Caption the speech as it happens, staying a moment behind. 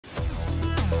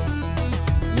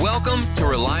Welcome to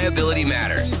Reliability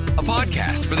Matters, a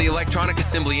podcast for the electronic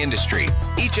assembly industry.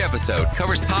 Each episode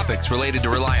covers topics related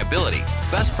to reliability,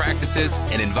 best practices,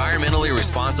 and environmentally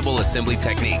responsible assembly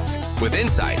techniques, with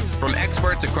insights from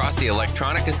experts across the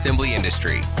electronic assembly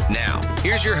industry. Now,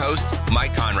 here's your host,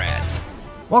 Mike Conrad.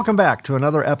 Welcome back to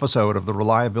another episode of the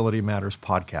Reliability Matters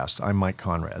podcast. I'm Mike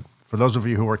Conrad. For those of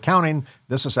you who are counting,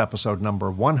 this is episode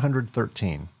number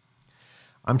 113.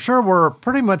 I'm sure we're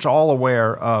pretty much all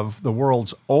aware of the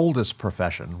world's oldest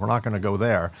profession. We're not going to go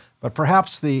there, but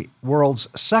perhaps the world's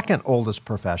second oldest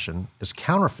profession is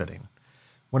counterfeiting.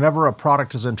 Whenever a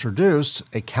product is introduced,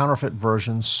 a counterfeit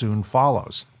version soon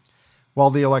follows. While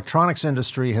the electronics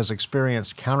industry has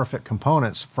experienced counterfeit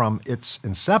components from its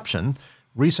inception,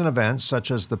 recent events such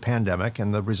as the pandemic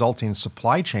and the resulting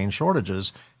supply chain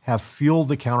shortages have fueled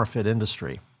the counterfeit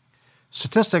industry.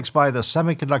 Statistics by the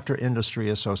Semiconductor Industry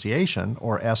Association,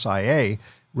 or SIA,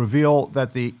 reveal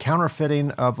that the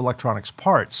counterfeiting of electronics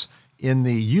parts in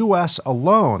the U.S.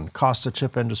 alone costs the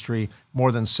chip industry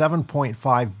more than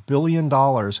 $7.5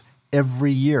 billion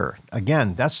every year.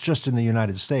 Again, that's just in the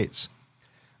United States.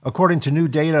 According to new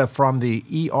data from the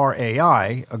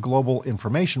ERAI, a global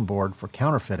information board for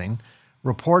counterfeiting,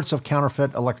 reports of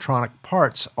counterfeit electronic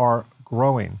parts are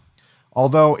growing.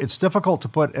 Although it's difficult to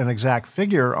put an exact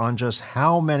figure on just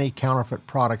how many counterfeit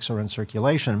products are in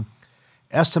circulation,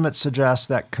 estimates suggest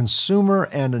that consumer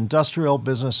and industrial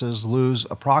businesses lose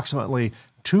approximately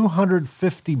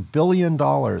 $250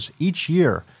 billion each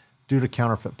year due to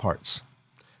counterfeit parts.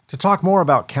 To talk more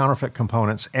about counterfeit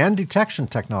components and detection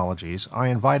technologies, I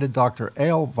invited Dr.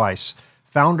 Eyal Weiss,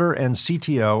 founder and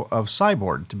CTO of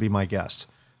Cyborg, to be my guest.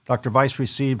 Dr. Weiss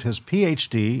received his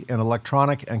PhD in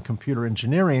electronic and computer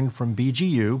engineering from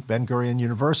BGU, Ben-Gurion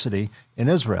University in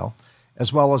Israel,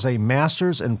 as well as a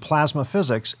master's in plasma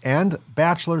physics and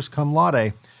bachelor's cum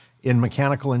laude in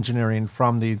mechanical engineering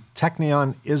from the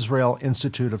Technion Israel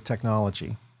Institute of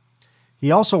Technology.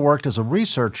 He also worked as a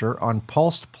researcher on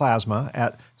pulsed plasma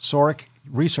at Sorek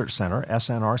Research Center,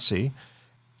 SNRC.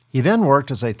 He then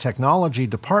worked as a technology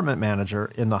department manager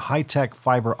in the high-tech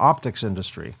fiber optics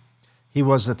industry. He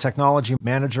was the technology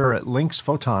manager at Lynx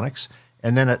Photonics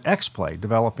and then at XPlay,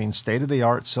 developing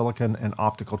state-of-the-art silicon and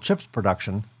optical chips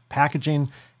production, packaging,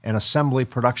 and assembly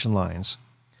production lines.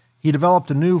 He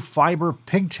developed a new fiber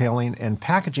pigtailing and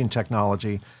packaging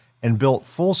technology and built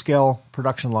full-scale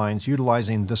production lines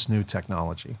utilizing this new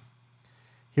technology.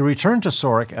 He returned to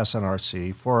Sorek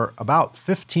SNRC for about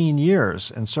 15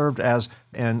 years and served as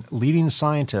an leading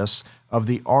scientist of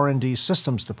the R&D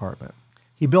systems department.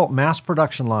 He built mass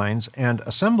production lines and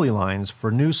assembly lines for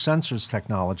new sensors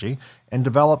technology and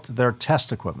developed their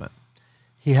test equipment.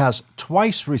 He has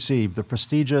twice received the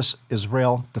prestigious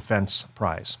Israel Defense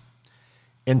Prize.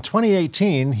 In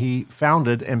 2018, he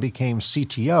founded and became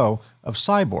CTO of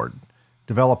Cyborg,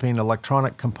 developing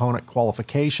electronic component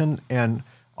qualification and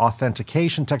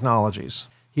authentication technologies.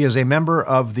 He is a member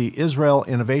of the Israel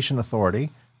Innovation Authority,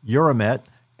 Euramet,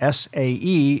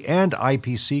 SAE, and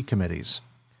IPC committees.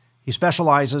 He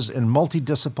specializes in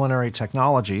multidisciplinary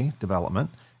technology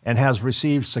development and has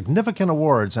received significant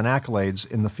awards and accolades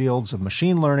in the fields of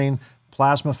machine learning,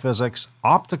 plasma physics,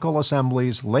 optical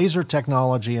assemblies, laser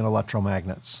technology, and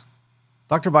electromagnets.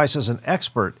 Dr. Weiss is an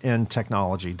expert in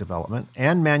technology development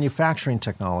and manufacturing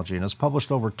technology and has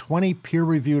published over 20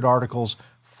 peer-reviewed articles,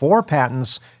 4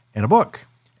 patents, and a book.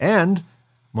 And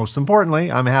most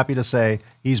importantly, I'm happy to say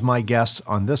he's my guest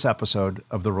on this episode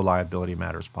of the Reliability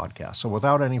Matters podcast. So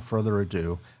without any further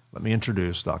ado, let me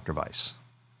introduce Dr. Weiss.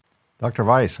 Dr.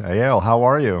 Weiss, Eyal, how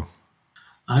are you?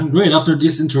 I'm great after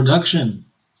this introduction.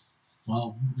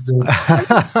 Wow.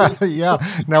 Yeah,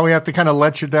 now we have to kind of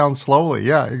let you down slowly.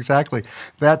 Yeah, exactly.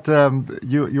 That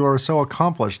you are so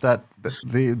accomplished that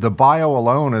the bio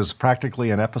alone is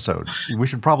practically an episode. We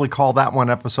should probably call that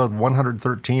one episode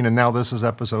 113, and now this is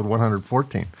episode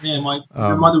 114. Yeah, my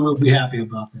mother will be happy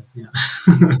about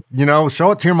that. Yeah.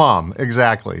 Show it to your mom.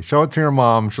 Exactly. Show it to your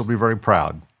mom. She'll be very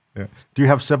proud. Yeah. Do you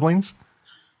have siblings?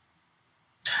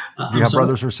 Do you have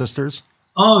brothers or sisters?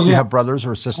 Oh, yeah. Do you have brothers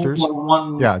or sisters?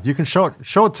 One. Yeah, you can show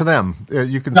it to them.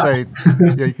 You can say,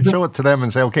 you can show it to them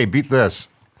and say, okay, beat this.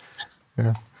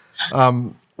 Yeah.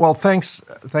 Well, thanks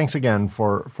again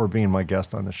for being my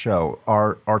guest on the show.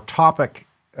 Our topic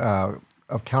of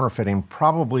counterfeiting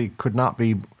probably could not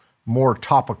be more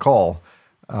topical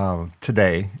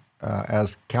today,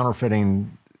 as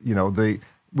counterfeiting,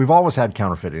 we've always had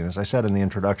counterfeiting. As I said in the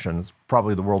introduction, it's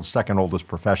probably the world's second oldest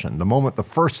profession. The moment the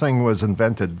first thing was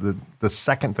invented, the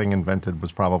second thing invented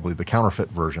was probably the counterfeit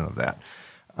version of that.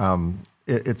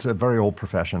 It's a very old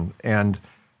profession. And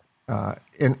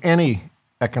in any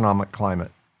economic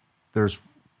climate, there's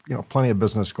plenty of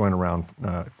business going around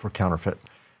for counterfeit.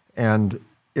 And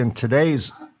in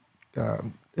today's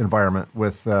environment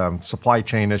with supply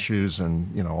chain issues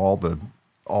and all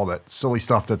that silly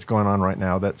stuff that's going on right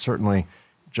now, that certainly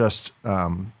just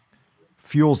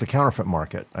fuels the counterfeit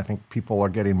market. I think people are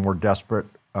getting more desperate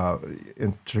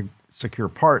to secure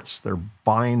parts. They're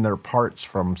buying their parts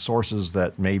from sources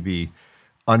that may be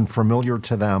unfamiliar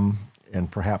to them and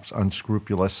perhaps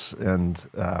unscrupulous, and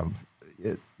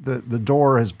the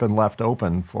door has been left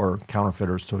open for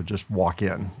counterfeiters to just walk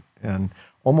in and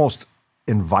almost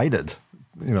invited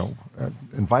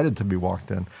to be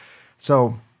walked in.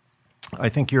 So I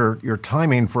think your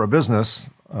timing for a business,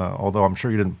 although I'm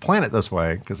sure you didn't plan it this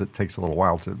way because it takes a little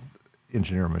while to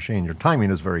engineer a machine, your timing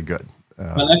is very good.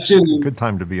 Well, actually, good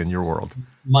time to be in your world.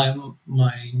 My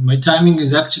timing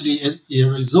is actually a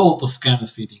result of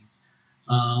counterfeiting.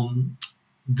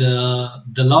 The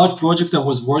large project I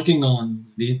was working on,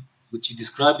 which you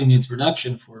described in the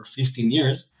introduction, for 15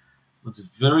 years, was a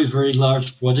very, very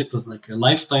large project. It was like a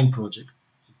lifetime project,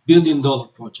 $1 billion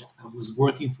project. I was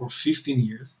working for 15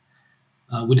 years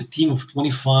with a team of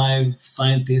 25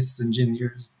 scientists,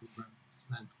 engineers,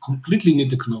 and completely new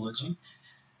technology.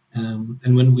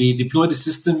 And when we deployed the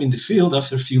system in the field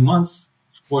after a few months,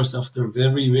 of course, after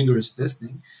very rigorous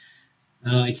testing,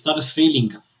 it started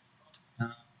failing.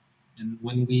 And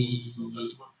when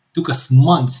took us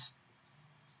months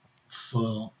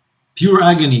for pure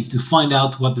agony to find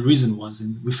out what the reason was,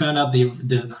 and we found out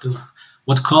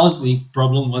what caused the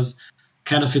problem was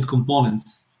counterfeit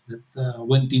components that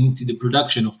went into the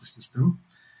production of the system.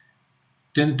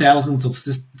 10,000s of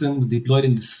systems deployed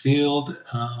in this field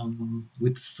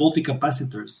with faulty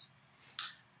capacitors.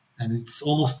 And it's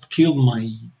almost killed my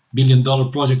 $1 billion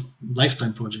project,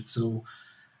 lifetime project. So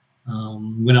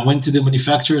when I went to the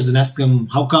manufacturers and asked them,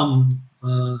 how come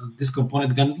this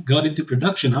component got into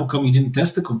production? How come you didn't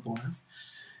test the components?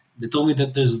 They told me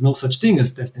that there's no such thing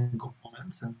as testing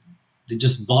components. And they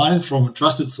just bought it from a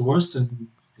trusted source and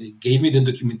they gave me the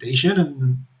documentation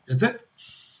and that's it.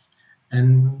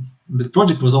 And the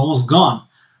project was almost gone.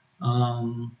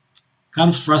 Kind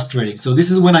of frustrating. So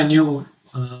this is when I knew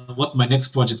what my next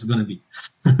project is going to be.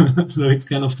 So it's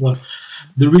kind of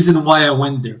the reason why I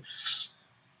went there.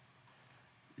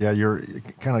 Yeah, you're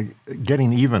kind of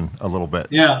getting even a little bit.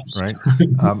 Yeah. Right?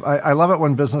 I love it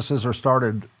when businesses are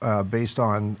started based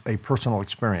on a personal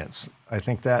experience. I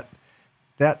think that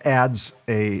adds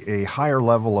a higher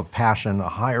level of passion, a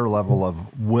higher level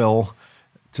of will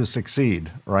to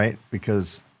succeed, right?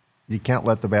 Because you can't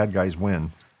let the bad guys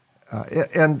win.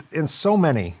 And so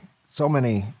many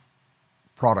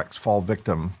products fall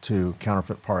victim to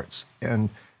counterfeit parts, and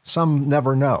some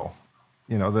never know.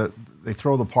 They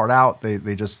throw the part out.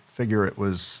 They just figure it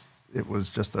was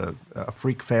just a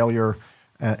freak failure,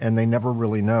 and they never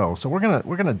really know. So we're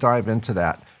gonna dive into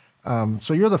that.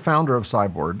 So you're the founder of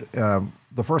Cyborg.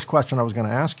 The first question I was going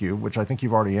to ask you, which I think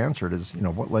you've already answered, is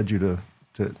what led you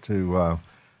to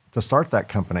start that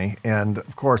company? And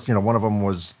of course, one of them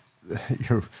was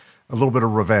a little bit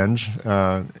of revenge,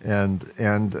 and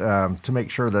to make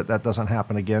sure that doesn't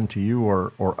happen again to you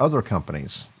or other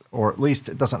companies, or at least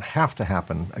it doesn't have to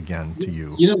happen again to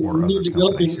you. When you're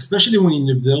developing, especially when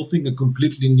you're developing a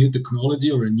completely new technology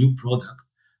or a new product,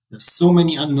 there's so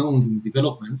many unknowns in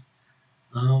development,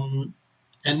 and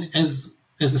as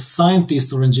a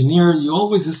scientist or engineer, you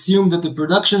always assume that the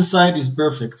production side is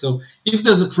perfect. So if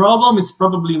there's a problem, it's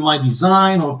probably my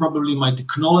design or probably my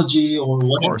technology or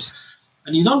whatever. Of course.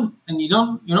 And you're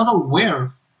not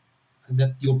aware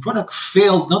that your product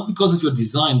failed not because of your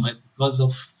design, but because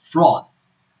of fraud.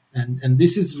 And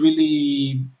this is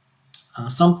really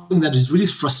something that is really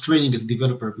frustrating as a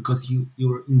developer, because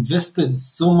you're invested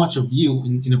so much of you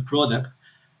in a product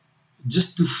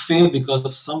just to fail because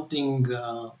of something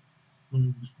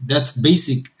that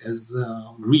basic as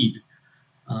read.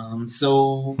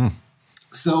 So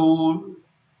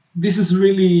this is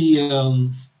really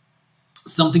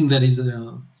something that is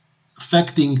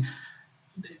affecting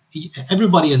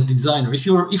everybody as a designer.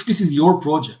 If this is your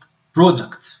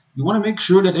product, you want to make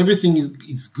sure that everything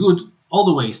is good all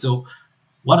the way. So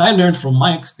what I learned from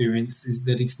my experience is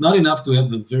that it's not enough to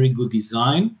have a very good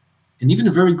design and even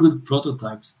a very good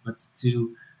prototypes, but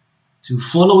to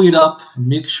follow it up and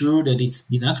make sure that it's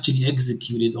been actually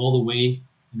executed all the way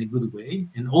in a good way,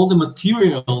 and all the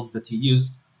materials that you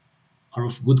use are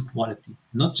of good quality,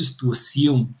 not just to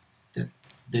assume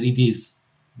that it is,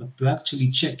 but to actually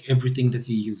check everything that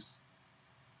you use.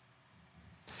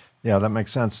 Yeah, that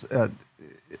makes sense.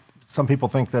 Some people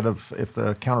think that if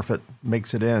the counterfeit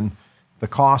makes it in, the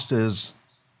cost is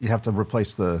you have to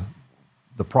replace the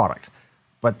product.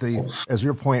 But as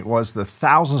your point was, the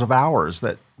thousands of hours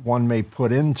that one may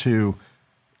put into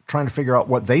trying to figure out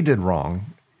what they did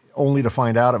wrong, only to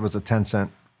find out it was a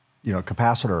 10-cent,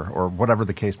 capacitor or whatever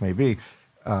the case may be.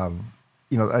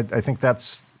 I think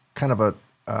that's kind of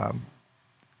a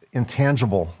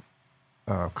intangible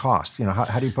cost.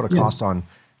 How do you put a cost on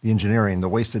the engineering, the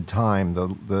wasted time,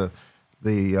 the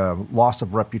loss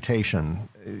of reputation,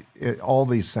 all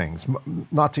these things,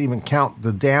 not to even count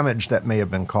the damage that may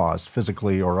have been caused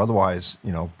physically or otherwise,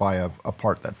 by a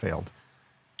part that failed.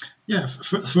 Yeah.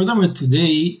 Furthermore,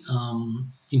 today,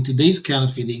 in today's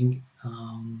counterfeiting,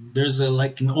 there's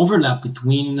an overlap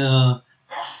between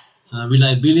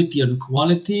reliability and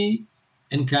quality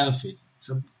and counterfeiting.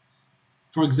 So,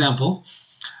 for example,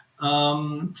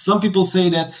 some people say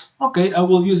that, okay, I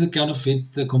will use a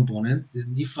counterfeit component,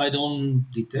 and if I don't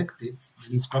detect it,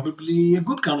 then it's probably a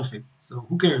good counterfeit. So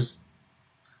who cares?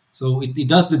 So it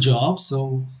does the job,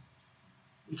 so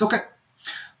it's okay.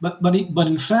 But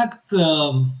in fact,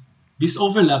 this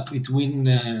overlap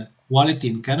between quality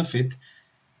and counterfeit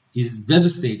is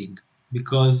devastating,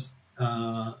 because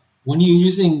when you're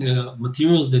using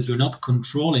materials that you're not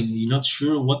controlling, you're not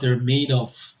sure what they're made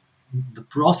of, the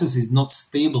process is not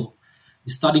stable.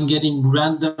 You're starting getting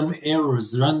random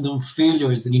errors, random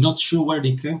failures, and you're not sure where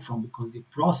they came from because the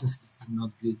process is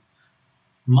not good.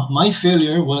 My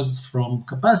failure was from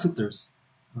capacitors.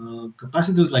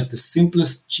 Capacitors, like the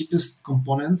simplest, cheapest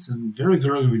components and very,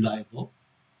 very reliable.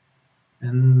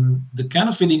 And the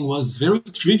counterfeiting was very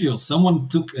trivial. Someone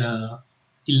took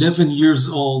 11 years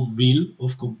old reel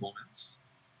of components,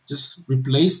 just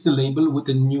replaced the label with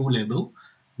a new label,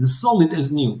 and sold it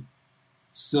as new.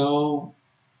 So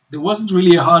there wasn't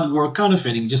really a hard work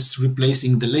counterfeiting, just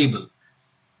replacing the label.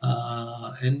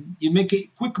 And you make a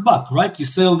quick buck, right? You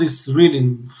sell this reel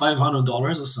in $500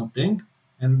 or something,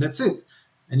 and that's it.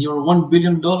 And your $1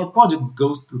 billion project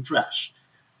goes to trash.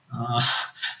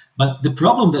 But the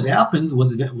problem that happened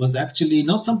was actually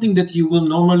not something that you will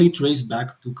normally trace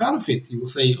back to counterfeit. You will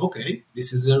say, okay,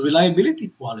 this is a reliability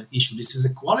quality issue. This is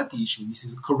a quality issue. This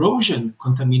is corrosion,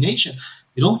 contamination.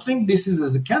 You don't think this is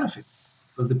as a counterfeit,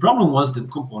 because the problem was that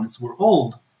components were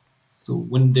old. So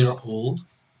when they're old,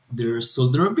 their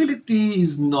solderability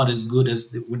is not as good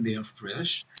as when they are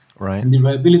fresh. Right. And the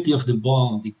reliability of the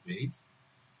bond degrades.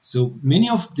 So many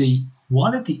of the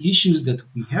quality issues that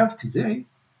we have today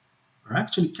are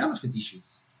actually counterfeit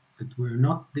issues that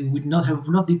they would not have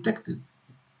detected.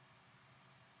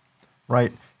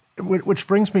 Right. Which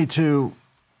brings me to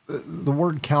the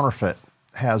word counterfeit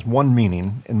has one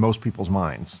meaning in most people's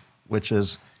minds, which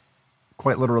is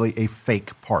quite literally a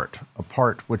fake part, a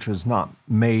part which is not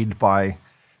made by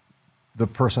the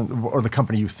person or the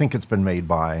company you think it's been made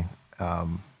by,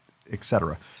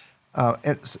 etc.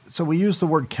 And so we use the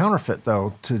word counterfeit,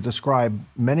 though, to describe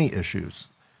many issues.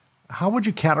 How would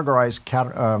you categorize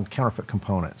counterfeit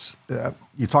components?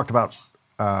 You talked about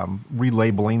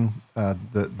relabeling,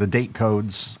 the date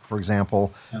codes, for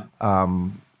example,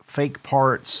 fake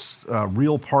parts,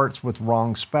 real parts with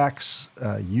wrong specs,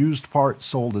 used parts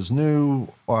sold as new,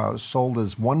 sold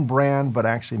as one brand but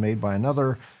actually made by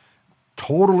another.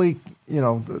 Totally,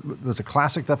 there's a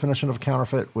classic definition of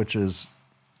counterfeit, which is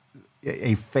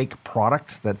a fake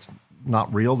product that's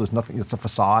not real. There's nothing. It's a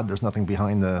facade. There's nothing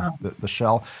behind the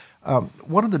shell.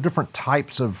 What are the different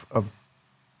types of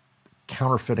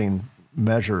counterfeiting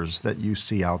measures that you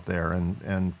see out there,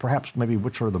 and perhaps maybe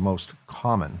which are the most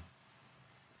common?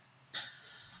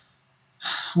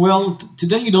 Well,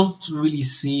 today you don't really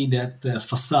see that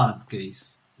facade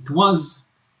case. It was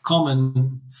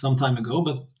common some time ago,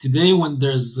 but today when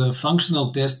there's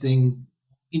functional testing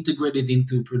integrated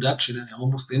into production and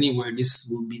almost anywhere, this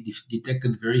will be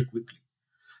detected very quickly.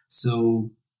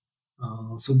 So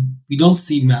we don't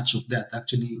see much of that.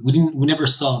 Actually, we never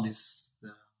saw this.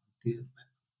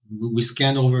 We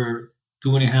scanned over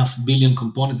 2.5 billion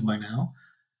components by now,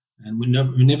 and we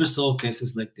never saw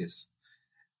cases like this.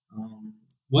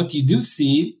 What you do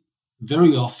see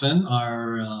very often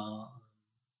are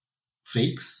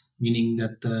fakes, meaning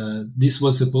that this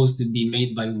was supposed to be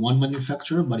made by one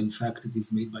manufacturer, but in fact it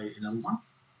is made by another one.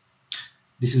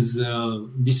 This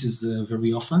is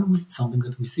very often something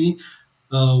that we see.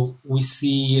 We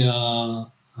see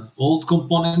old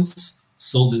components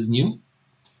sold as new,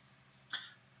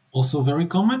 also very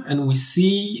common, and we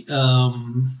see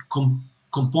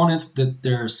components that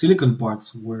their silicon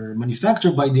parts were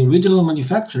manufactured by the original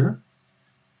manufacturer,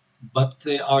 but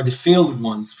they are the failed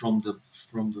ones from the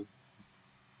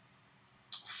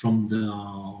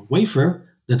wafer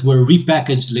that were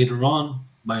repackaged later on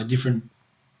by a different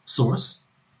source.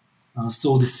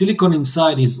 So the silicon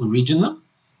inside is original,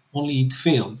 only it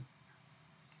failed.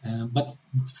 But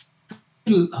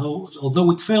still,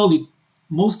 although it failed,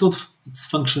 most of its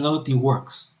functionality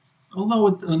works, although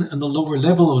on a lower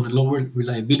level, on a lower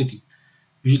reliability.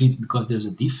 Usually it's because there's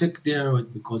a defect there or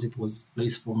because it was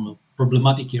placed from a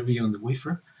problematic area on the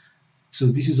wafer. So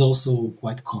this is also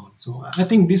quite common. So I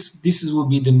think this will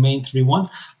be the main three ones.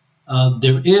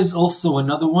 There is also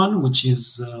another one, which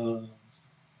is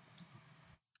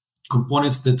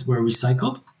components that were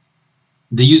recycled.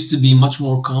 They used to be much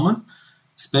more common,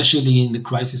 especially in the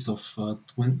crisis of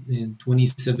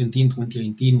 2017,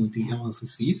 2018 with the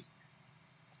MLCCs.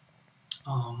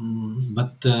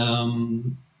 But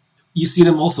you see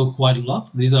them also quite a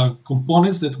lot. These are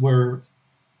components that were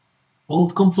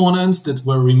old components that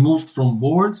were removed from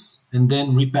boards and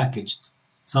then repackaged.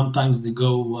 Sometimes they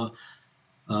go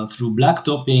through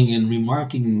blacktopping and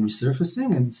remarking and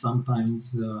resurfacing, and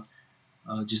sometimes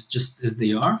just as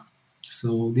they are.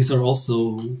 So these are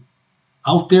also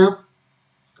out there.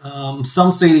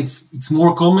 Some say it's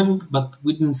more common, but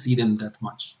we didn't see them that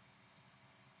much.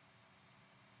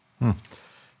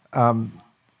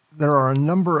 There are a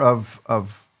number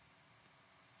of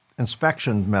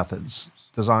inspection methods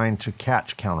designed to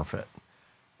catch counterfeit.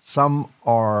 Some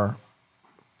are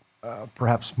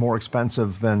perhaps more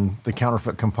expensive than the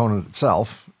counterfeit component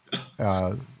itself.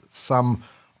 Some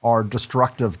are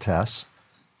destructive tests.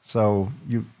 So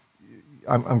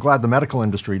I'm glad the medical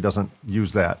industry doesn't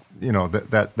use that,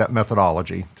 that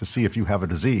methodology to see if you have a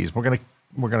disease. We're going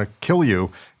to kill you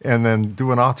and then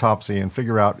do an autopsy and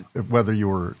figure out whether you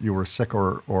were sick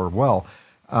or well.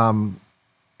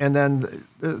 And then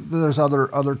there's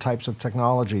other types of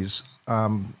technologies.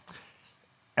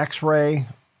 X-ray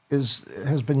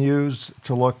has been used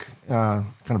to look kind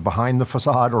of behind the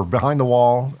facade or behind the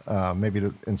wall, maybe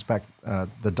to inspect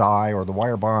the die or the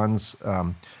wire bonds.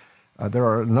 There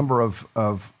are a number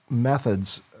of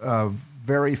methods.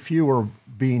 Very few are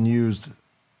being used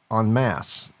en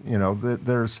masse.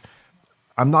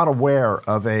 I'm not aware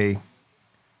of a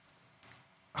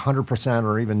 100%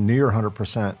 or even near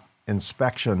 100%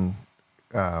 inspection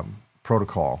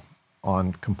protocol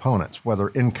on components, whether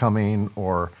incoming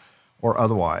or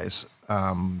otherwise.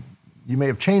 You may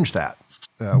have changed that,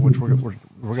 which we're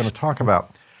going to talk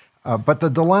about. But the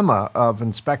dilemma of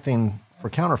inspecting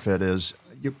for counterfeit is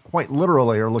you quite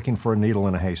literally are looking for a needle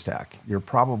in a haystack. You're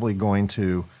probably going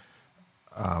to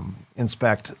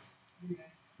inspect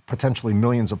potentially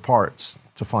millions of parts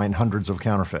to find hundreds of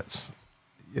counterfeits.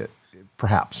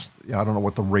 Perhaps. I don't know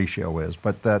what the ratio is,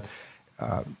 but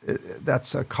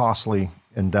that's a costly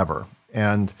endeavor.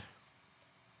 And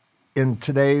in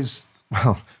today's,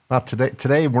 well, not today.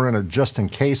 Today we're in a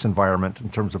just-in-case environment in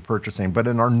terms of purchasing, but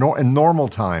in normal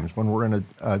times, when we're in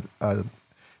a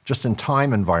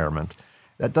just-in-time environment,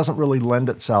 that doesn't really lend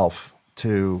itself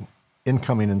to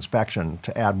incoming inspection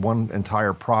to add one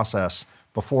entire process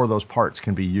before those parts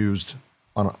can be used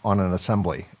on an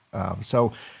assembly.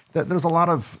 So there's a lot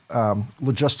of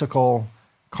logistical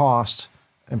cost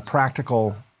and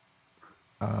practical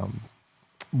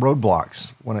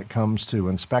roadblocks when it comes to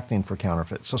inspecting for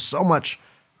counterfeit. So much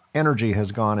energy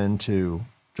has gone into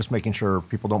just making sure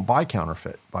people don't buy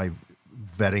counterfeit by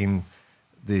vetting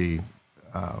the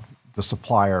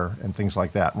supplier and things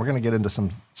like that. And we're going to get into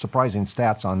some surprising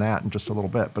stats on that in just a little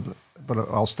bit, but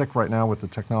I'll stick right now with the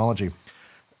technology.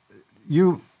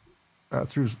 You,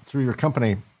 through your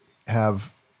company,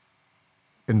 have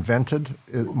invented,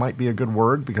 it might be a good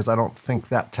word because I don't think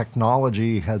that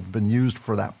technology has been used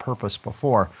for that purpose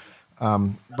before.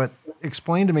 But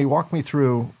explain to me, walk me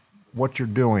through what you're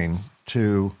doing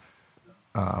to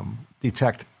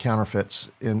detect counterfeits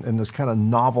in this kind of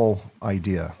novel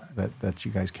idea that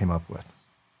you guys came up with.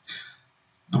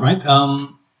 All right.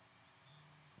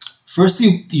 First,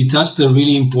 you touched a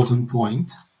really important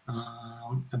point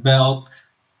about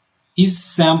is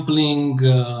sampling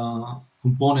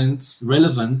components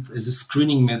relevant as a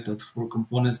screening method for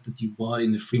components that you bought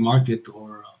in the free market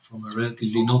or from a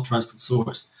relatively no trusted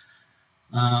source.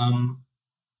 And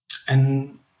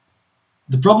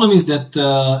the problem is that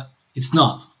it's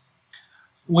not.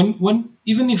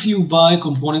 Even if you buy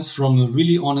components from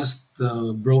really honest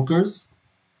brokers,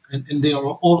 and they are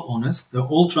all honest, they're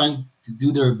all trying to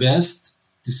do their best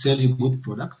to sell you good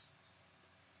products.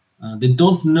 They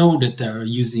don't know that they are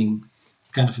using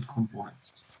counterfeit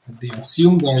components. They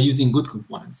assume they are using good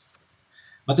components,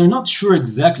 but they're not sure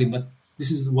exactly, but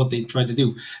this is what they try to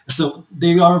do. So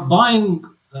they are buying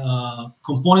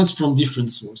components from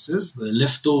different sources, the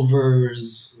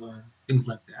leftovers, things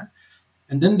like that,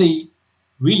 and then they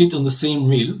reel it on the same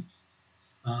reel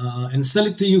and sell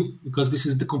it to you because this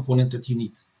is the component that you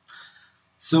need.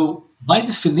 So by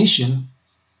definition,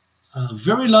 a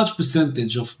very large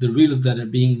percentage of the reels that are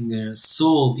being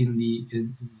sold in the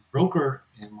broker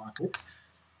market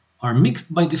are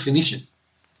mixed by definition.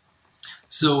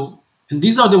 So, and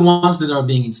these are the ones that are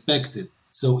being inspected.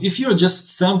 So if you're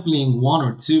just sampling 1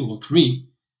 or 2 or 3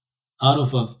 out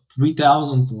of a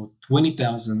 3,000 or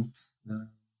 20,000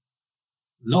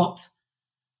 lot,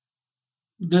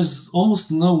 there's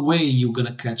almost no way you're going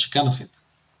to catch a counterfeit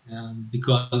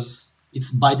because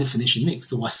it's by definition mixed.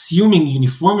 So assuming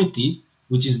uniformity,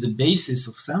 which is the basis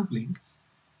of sampling,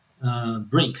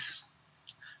 breaks.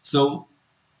 So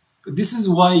this is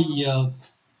why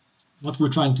what we're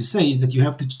trying to say is that you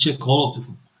have to check all of the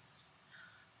components.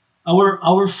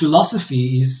 Our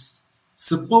philosophy is,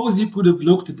 suppose you could have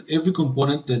looked at every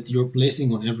component that you're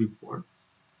placing on every board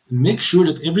and make sure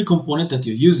that every component that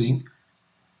you're using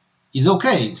is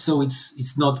okay. So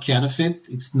it's not counterfeit,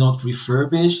 it's not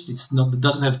refurbished, it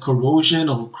doesn't have corrosion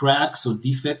or cracks or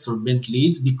defects or bent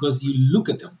leads because you look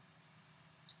at them.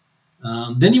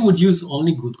 Then you would use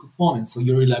only good components. So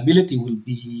your reliability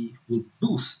will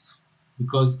boost,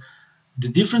 because the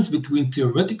difference between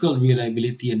theoretical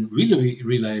reliability and real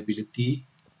reliability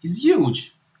is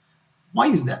huge. Why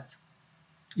is that?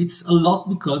 It's a lot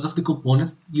because of the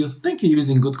components. You think you're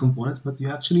using good components, but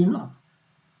you're actually not.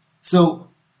 So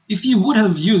if you would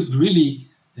have used really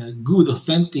good,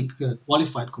 authentic,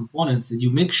 qualified components, and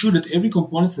you make sure that every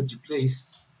component that you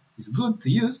place is good to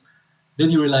use, then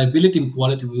your reliability and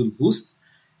quality will boost,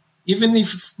 even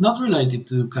if it's not related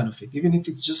to counterfeit, even if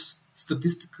it's just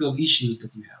statistical issues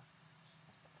that you have.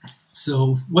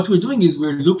 So what we're doing is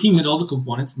we're looking at all the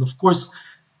components, and of course,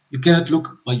 you cannot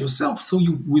look by yourself, so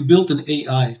we built an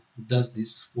AI that does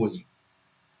this for you.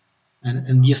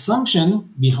 And the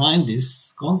assumption behind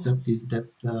this concept is that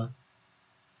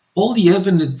all the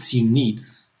evidence you need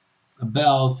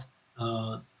about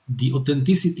the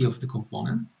authenticity of the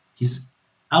component is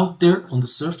out there on the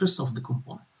surface of the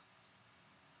component.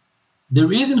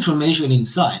 There is information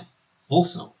inside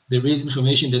also. There is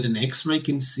information that an X-ray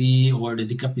can see or the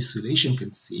decapsulation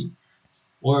can see,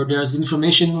 or there's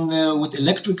information with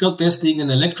electrical testing and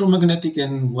electromagnetic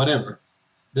and whatever.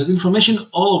 There's information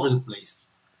all over the place.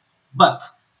 But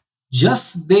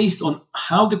just based on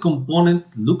how the component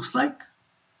looks like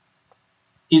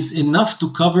is enough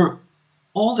to cover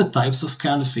all the types of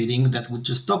counterfeiting that we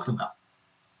just talked about.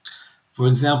 For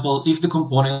example, if the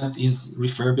component is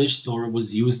refurbished or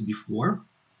was used before,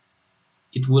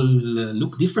 it will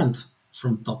look different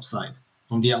from top side,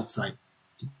 from the outside.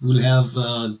 It will have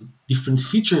different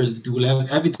features. It will have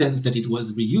evidence that it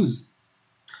was reused.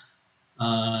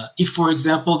 If, for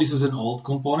example, this is an old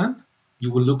component, you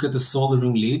will look at the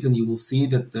soldering leads and you will see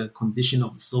that the condition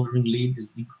of the soldering lead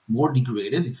is more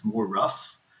degraded, it's more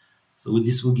rough. So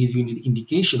this will give you an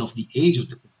indication of the age of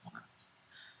the component.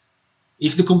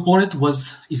 If the component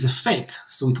is a fake,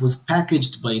 so it was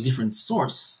packaged by a different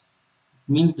source,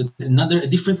 it means that a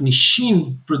different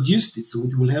machine produced it, so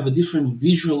it will have a different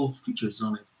visual features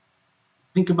on it.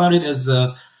 Think about it as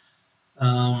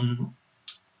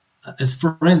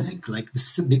forensic, like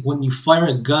when you fire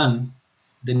a gun,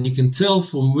 then you can tell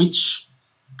from which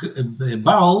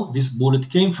barrel this bullet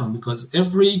came from, because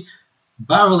every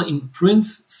barrel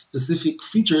imprints specific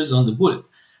features on the bullet.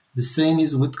 The same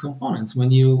is with components.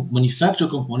 When you manufacture a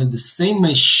component, the same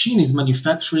machine is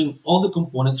manufacturing all the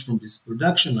components from this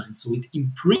production line. So it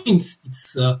imprints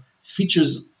its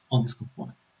features on this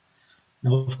component.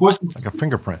 Now, of course, it's like a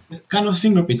fingerprint. Kind of a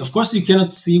fingerprint. Of course, you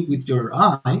cannot see with your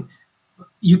eye.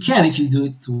 You can if you do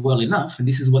it well enough. And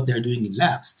this is what they're doing in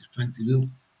labs. They're trying to do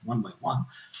one by one.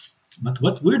 But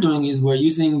what we're doing is we're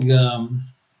using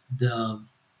the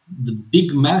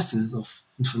big masses of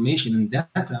information and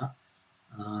data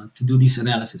to do this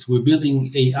analysis. We're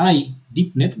building AI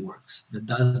deep networks that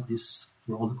does this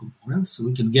for all the components, so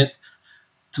we can get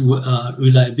to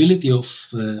reliability of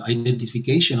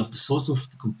identification of the source of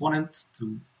the component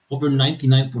to over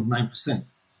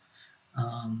 99.9%,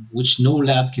 which no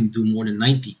lab can do more than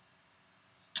 90.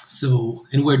 So,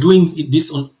 and we're doing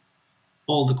this on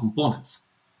all the components.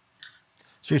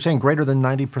 So you're saying greater than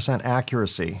 90%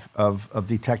 accuracy of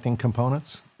detecting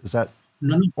components? Is that?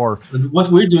 No. Or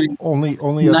what we're doing only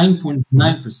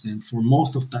 9.9% for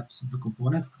most of types of the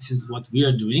components. This is what we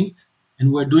are doing,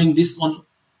 and we're doing this on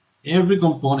every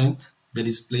component that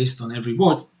is placed on every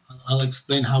board. I'll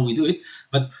explain how we do it,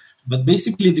 but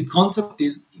basically the concept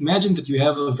is, imagine that you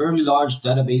have a very large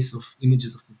database of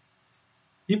images of components.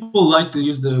 People like to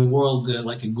use the word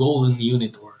like a golden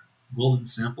unit or golden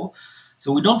sample.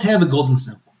 So we don't have a golden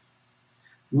sample.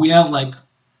 We have like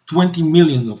 20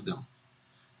 million of them.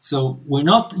 So we're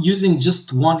not using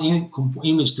just one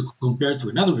image to compare to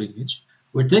another image.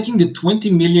 We're taking the 20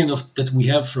 million that we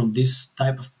have from this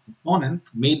type of component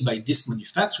made by this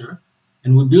manufacturer,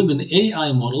 and we build an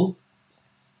AI model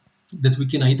that we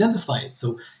can identify it.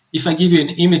 So if I give you an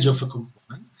image of a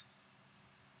component,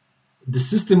 the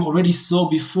system already saw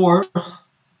before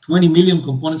 20 million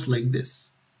components like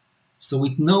this. So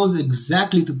it knows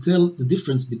exactly to tell the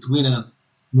difference between a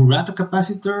Murata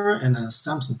capacitor and a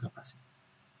Samsung capacitor.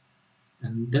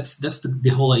 And that's the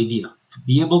whole idea, to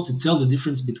be able to tell the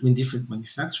difference between different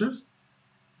manufacturers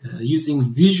using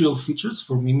visual features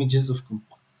from images of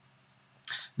components.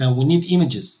 Now we need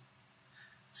images.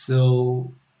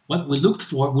 So what we looked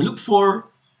for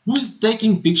who's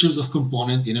taking pictures of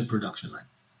component in a production line.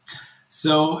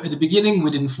 So at the beginning,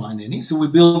 we didn't find any. So we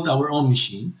built our own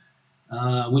machine,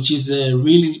 which is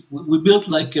we built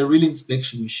like a real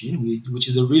inspection machine, which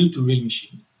is a reel-to-reel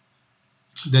machine.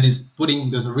 That is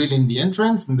there's a reel in the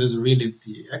entrance and there's a reel at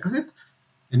the exit,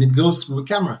 and it goes through a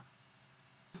camera.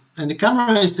 And the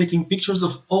camera is taking pictures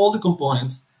of all the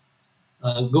components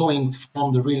going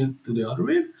from the reel to the other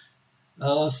reel.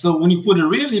 So when you put a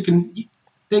reel, you can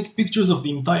take pictures of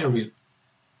the entire reel.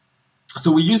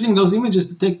 So we're using those images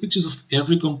to take pictures of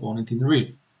every component in the reel.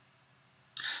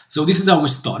 So this is how we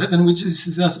started, and which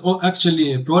is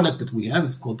actually a product that we have.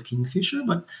 It's called Kingfisher,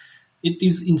 but it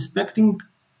is inspecting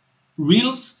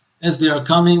reels as they are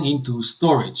coming into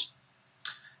storage.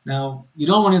 Now, you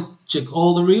don't want to check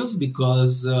all the reels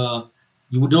because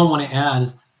you don't want to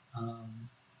add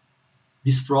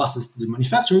this process to the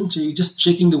manufacturing. So you're just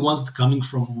checking the ones that are coming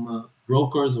from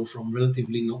brokers or from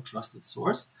relatively no trusted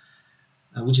source,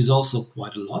 which is also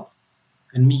quite a lot.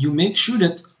 And you make sure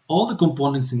that all the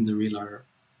components in the reel are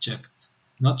checked,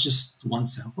 not just one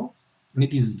sample. And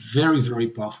it is very, very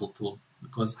powerful tool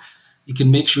because you can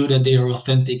make sure that they are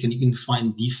authentic and you can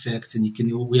find defects, and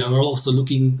we are also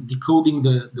decoding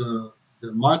the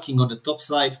marking on the top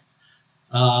side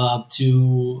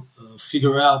to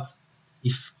figure out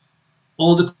if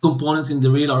all the components in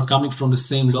the reel are coming from the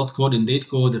same lot code and date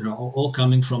code and are all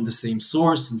coming from the same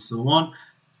source and so on.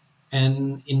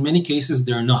 And in many cases,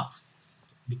 they're not,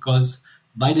 because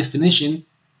by definition,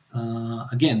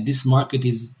 again, this market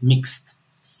is mixed.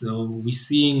 So we're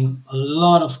seeing a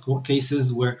lot of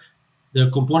cases where there are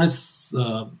components,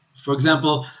 for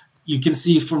example, you can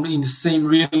see in the same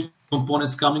reel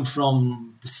components coming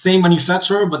from the same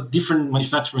manufacturer, but different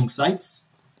manufacturing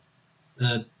sites,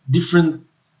 different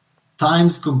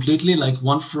times completely, like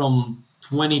one from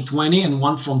 2020 and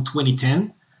one from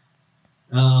 2010.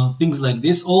 Things like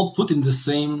this, all put in the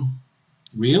same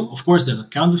reel. Of course, there are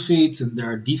counterfeits and there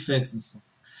are defects and so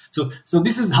on. So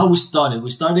this is how we started. We're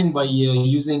starting by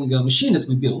using a machine that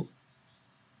we built.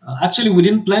 Actually, we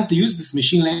didn't plan to use this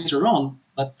machine later on,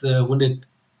 but when the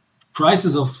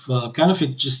crisis of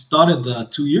counterfeit just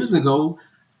started 2 years ago,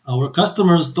 our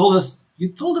customers told us, "You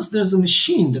told us there's a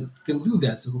machine that can do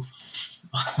that, so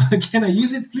can I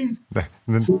use it, please?"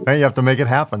 Then you have to make it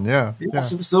happen. Yeah.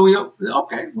 So we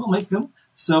okay, we'll make them.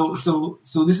 So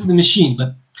this is the machine,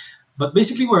 but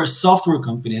basically we're a software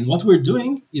company, and what we're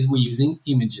doing is we're using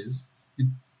images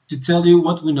to tell you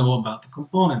what we know about the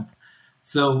component.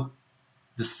 So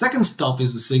the second stop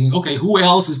is saying, okay, who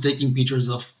else is taking pictures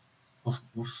of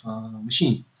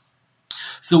machines?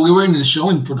 So we were in the show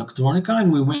in Productronica,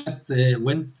 and we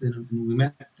we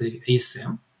met the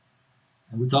ASM,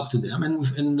 and we talked to them, and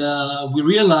we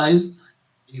realized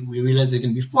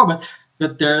even before, but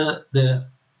that the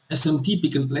SMT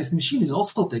pick and place machine is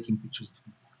also taking pictures of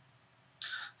components.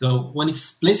 So when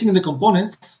it's placing the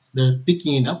components, they're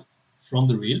picking it up from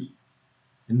the reel.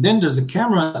 And then there's a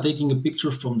camera taking a picture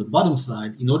from the bottom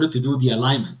side in order to do the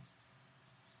alignment.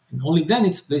 And only then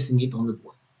it's placing it on the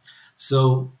board.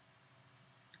 So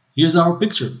here's our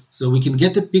picture. So we can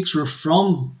get a picture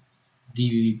from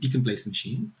the pick and place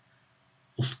machine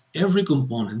of every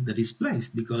component that is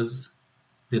placed, because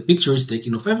the picture is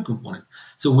taken of every component.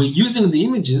 So we're using the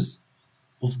images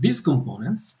of these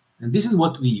components, and this is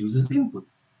what we use as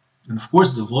input. And of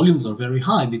course, the volumes are very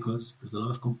high because there's a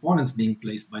lot of components being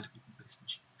placed by the pick and place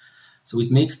machine. So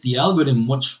it makes the algorithm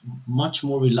much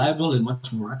more reliable and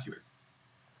much more accurate.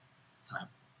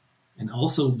 And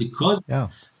also because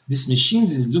this machine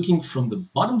is looking from the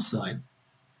bottom side,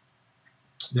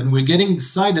 then we're getting the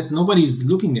side that nobody is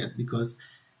looking at, because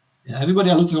everybody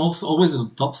are looking also always at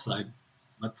the top side,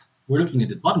 but we're looking at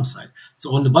the bottom side.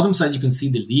 So on the bottom side, you can see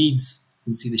the leads,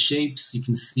 you can see the shapes, you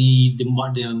can see the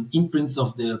imprints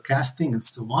of the casting and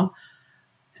so on.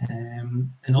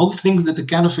 And all the things that the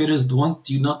counterfeiters want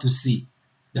you not to see,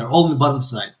 they're all on the bottom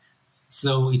side.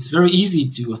 So it's very easy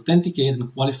to authenticate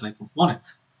and qualify a component.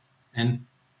 And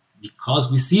because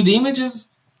we see the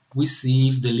images, we see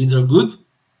if the leads are good,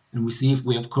 and we see if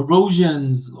we have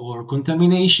corrosions or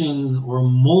contaminations or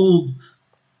mold,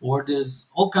 or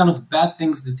there's all kind of bad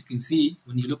things that you can see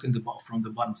when you look from the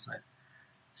bottom side.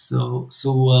 So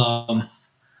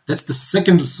that's the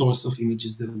second source of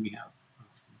images that we have.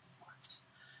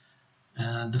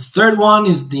 The third one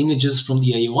is the images from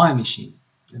the ERAI machine.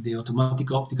 The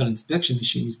automatic optical inspection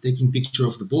machine is taking picture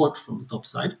of the board from the top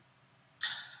side.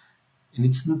 And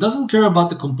it doesn't care about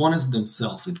the components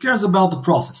themselves. It cares about the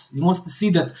process. It wants to see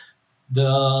that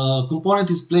the component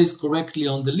is placed correctly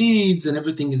on the leads and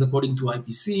everything is according to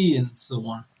IPC and so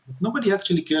on. But nobody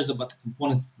actually cares about the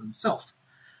components themselves.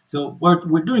 So what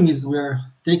we're doing is we're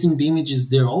taking the images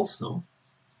there also,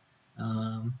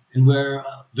 and we're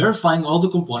verifying all the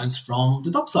components from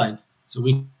the top side. So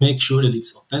we make sure that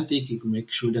it's authentic. We make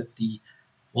sure that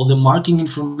all the marking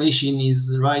information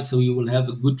is right. So you will have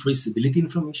a good traceability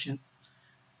information.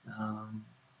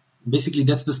 Basically,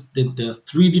 that's the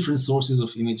three different sources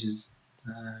of images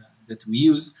that we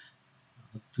use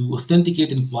to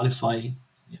authenticate and qualify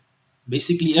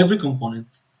basically every component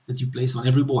that you place on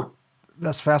every board.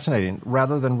 That's fascinating.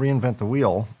 Rather than reinvent the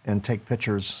wheel and take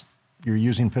pictures, you're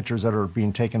using pictures that are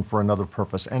being taken for another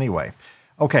purpose anyway.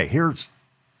 Okay, here's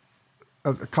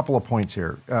a couple of points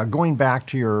here. Going back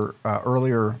to your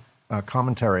earlier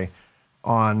commentary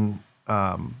on,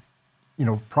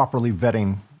 properly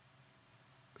vetting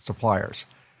suppliers.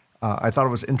 I thought it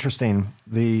was interesting.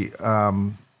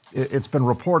 It's been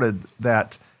reported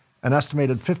that an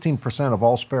estimated 15% of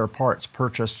all spare parts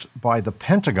purchased by the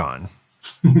Pentagon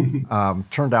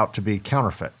turned out to be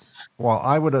counterfeit. Well,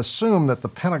 I would assume that the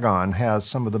Pentagon has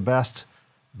some of the best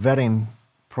vetting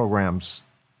programs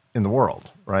in the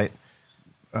world, right?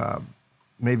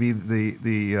 Maybe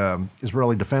the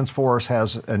Israeli Defense Force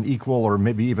has an equal or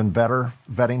maybe even better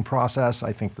vetting process.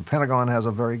 I think the Pentagon has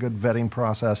a very good vetting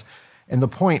process. And the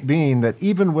point being that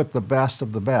even with the best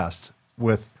of the best,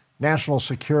 with national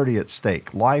security at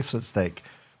stake, lives at stake,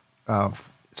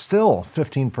 still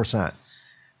 15%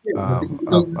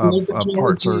 of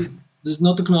parts are... There's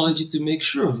no technology to make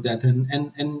sure of that.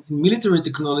 And in military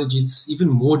technology, it's even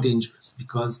more dangerous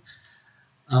because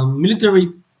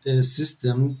military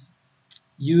systems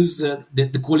use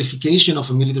the qualification of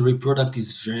a military product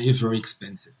is very, very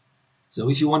expensive. So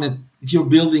if you're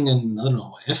building an,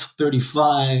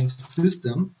 F-35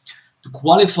 system, to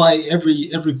qualify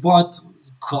every part,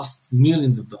 it costs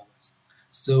millions of dollars.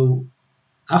 So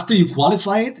after you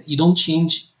qualify it, you don't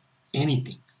change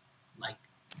anything.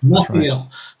 Nothing at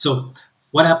all. So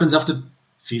what happens after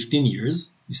 15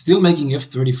 years? You're still making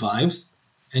F-35s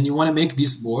and you want to make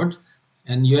this board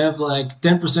and you have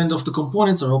 10% of the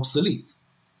components are obsolete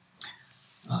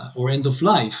or end of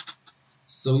life.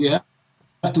 So you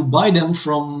have to buy them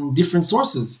from different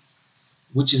sources,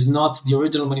 which is not the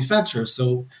original manufacturer.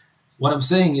 So what I'm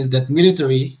saying is that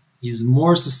military is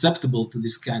more susceptible to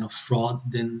this kind of fraud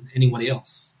than anybody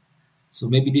else. So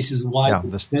maybe this is why the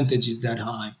percentage is that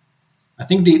high. I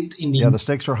think the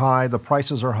stakes are high, the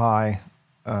prices are high.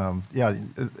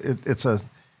 It's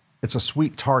a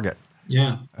sweet target.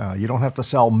 Yeah, you don't have to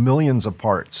sell millions of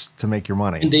parts to make your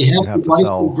money. And they have to buy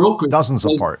from brokers, dozens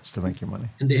of parts to make your money.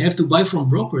 And they have to buy from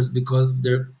brokers because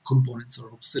their components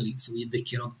are obsolete, so they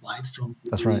cannot buy it from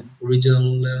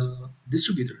original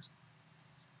distributors.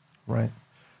 Right.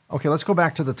 Okay, let's go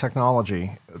back to the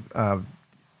technology.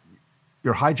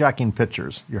 You're hijacking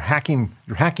pictures. You're hacking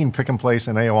pick and place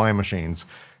in AOI machines,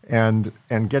 and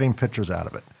getting pictures out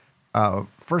of it.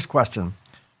 First question: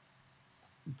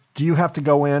 do you have to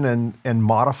go in and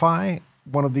modify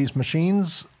one of these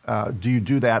machines? Do you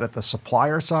do that at the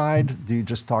supplier side? Do you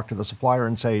just talk to the supplier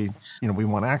and say, we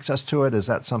want access to it? Is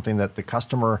that something that the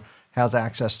customer has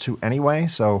access to anyway?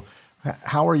 So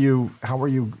how are you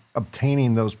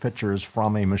obtaining those pictures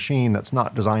from a machine that's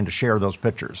not designed to share those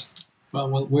pictures?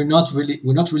 Well, we're not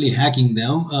really hacking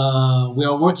them. We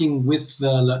are working with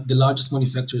the largest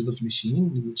manufacturers of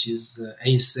machines, which is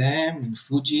ASM and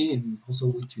Fuji, and also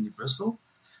with Universal.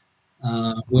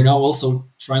 We're now also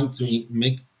trying to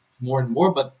make more and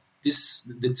more, but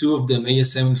the two of them,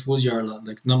 ASM and Fuji, are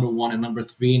number 1 and number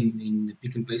 3 in the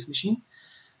pick and place machine.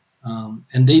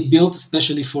 And they built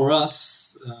especially for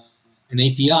us an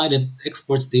API that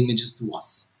exports the images to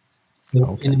us.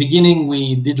 So in the beginning,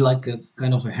 we did a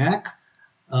kind of a hack.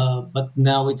 But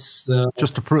now it's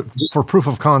just for proof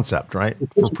of concept, right?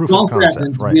 For proof of concept,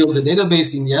 and to build the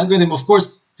database in the algorithm, of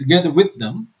course, together with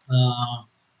them.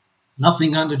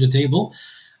 Nothing under the table,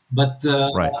 but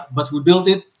we built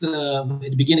it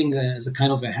at the beginning as a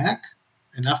kind of a hack,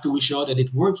 and after we showed that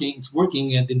it's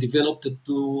working, and they developed a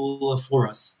tool for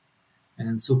us.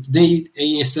 And so today,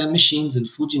 ASM machines and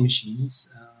Fuji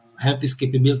machines have this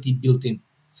capability built in.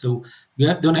 So you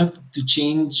don't have to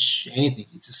change anything.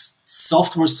 It's a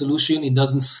software solution. It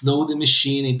doesn't slow the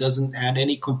machine. It doesn't add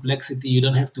any complexity. You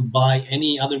don't have to buy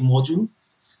any other module.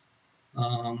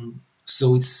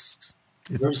 So it's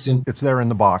very simple. It's there in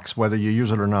the box, whether you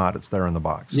use it or not. It's there in the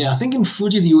box. Yeah, I think in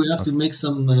Fuji you have to make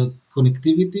some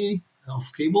connectivity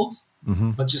of cables,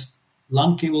 but just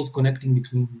LAN cables connecting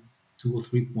between 2 or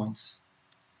 3 points.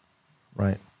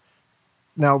 Right.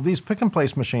 Now, these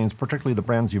pick-and-place machines, particularly the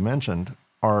brands you mentioned,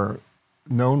 are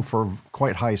known for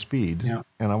quite high speed. Yeah.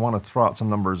 And I want to throw out some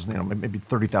numbers, maybe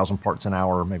 30,000 parts an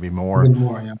hour, maybe more. Even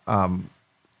more, yeah.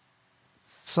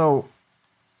 So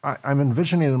I'm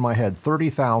envisioning in my head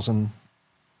 30,000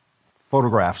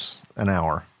 photographs an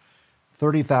hour,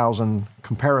 30,000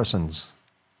 comparisons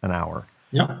an hour.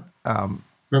 Yeah.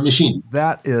 Per machine.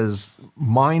 That is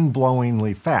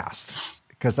mind-blowingly fast,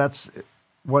 because that's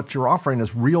what you're offering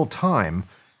is real-time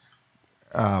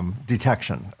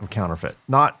detection of counterfeit.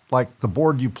 Not like the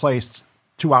board you placed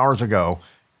 2 hours ago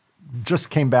just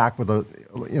came back with a,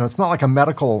 it's not like a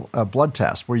medical blood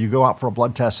test where you go out for a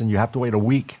blood test and you have to wait a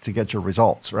week to get your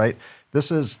results, right?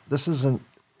 This is an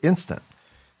instant.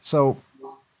 So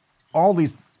all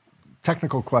these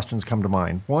technical questions come to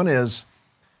mind. One is,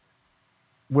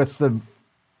 I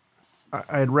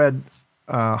had read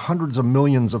hundreds of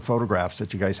millions of photographs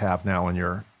that you guys have now in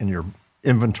your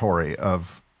inventory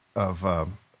of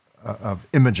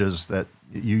images that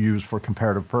you use for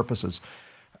comparative purposes.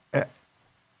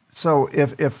 So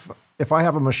if I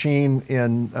have a machine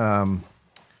in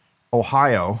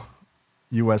Ohio,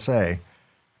 USA,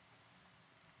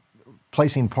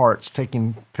 placing parts,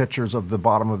 taking pictures of the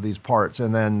bottom of these parts,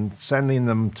 and then sending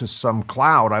them to some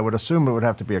cloud, I would assume it would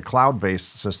have to be a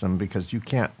cloud-based system, because you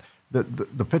can't.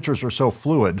 The pictures are so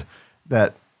fluid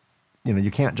that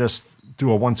you can't just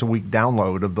do a once-a-week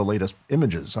download of the latest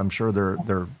images. I'm sure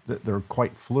they're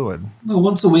quite fluid. No,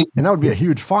 once a week, and that would be a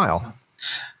huge file.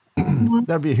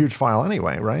 That'd be a huge file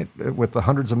anyway, right? With the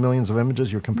hundreds of millions of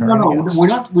images you're comparing against.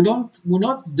 We're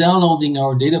not downloading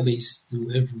our database to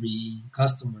every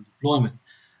customer deployment.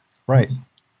 Right.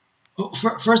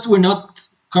 First, we're not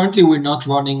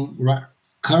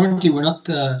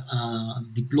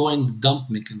deploying the dump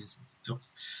mechanism. So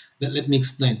let me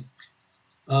explain.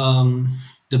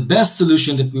 The best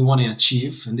solution that we want to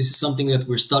achieve, and this is something that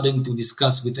we're starting to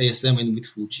discuss with ASM and with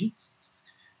Fuji,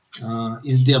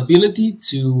 is the ability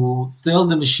to tell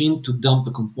the machine to dump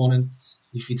a component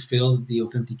if it fails the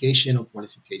authentication or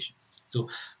qualification. So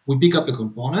we pick up a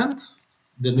component,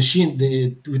 the machine,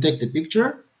 we take the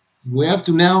picture, we have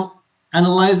to now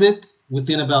analyze it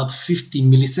within about 50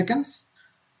 milliseconds,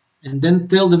 and then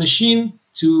tell the machine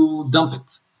to dump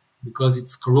it because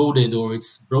it's corroded or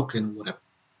it's broken or whatever.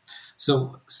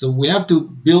 So we have to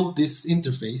build this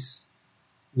interface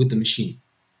with the machine,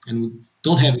 and we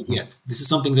don't have it yet. This is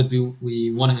something that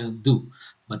we want to do,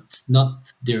 but it's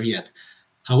not there yet.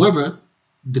 However,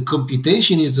 the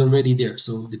computation is already there.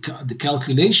 So the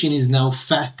calculation is now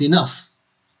fast enough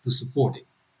to support it.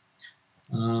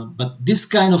 But this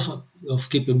kind of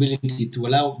capability to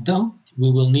allow dump,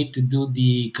 we will need to do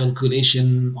the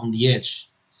calculation on the edge.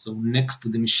 So next to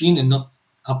the machine and not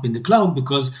up in the cloud,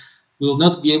 because we will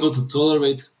not be able to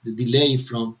tolerate the delay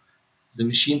from the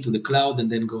machine to the cloud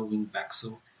and then going back.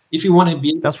 So if you want to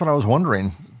be... That's what I was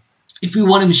wondering. If we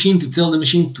want a machine to tell the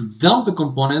machine to dump a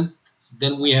component,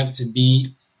 then we have to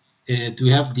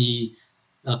have the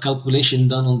calculation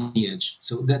done on the edge.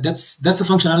 So that's a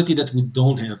functionality that we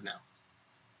don't have now.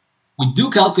 We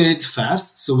do calculate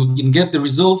fast, so we can get the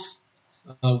results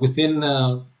within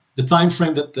the time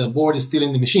frame that the board is still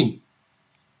in the machine.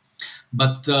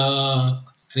 But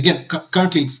again,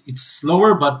 currently it's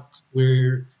slower, but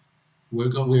we're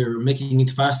making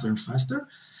it faster and faster.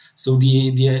 So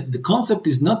the concept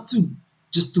is not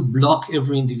just to block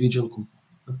every individual component,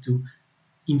 but to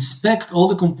inspect all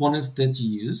the components that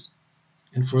you use.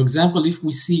 And for example, if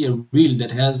we see a reel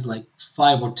that has like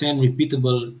 5 or 10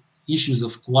 repeatable issues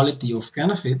of quality of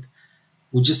counterfeit,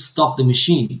 we just stop the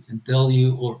machine and tell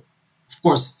you, or of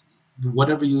course,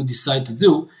 whatever you decide to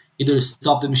do, either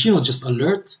stop the machine or just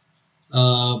alert,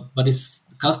 but it's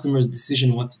the customer's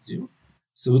decision what to do.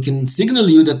 So we can signal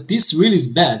you that this reel is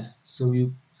bad, so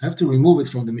you have to remove it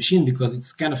from the machine because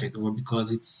it's counterfeit or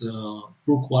because it's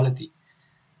poor quality.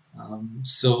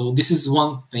 So this is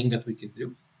one thing that we can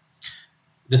do.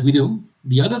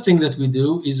 The other thing that we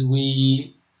do is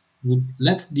we would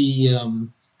let the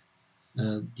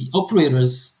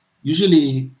operators,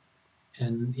 usually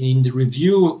in the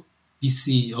review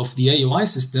PC of the AOI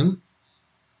system,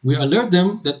 we alert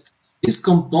them that this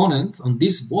component on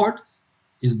this board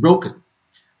is broken,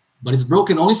 but it's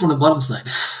broken only from the bottom side.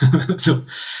 So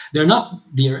their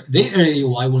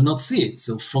AOI will not see it.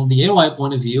 So from the AOI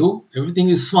point of view, everything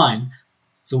is fine.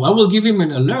 So I will give him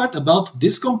an alert about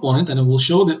this component, and I will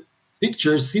show the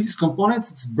picture, see this component,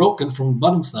 it's broken from the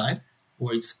bottom side,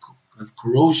 or has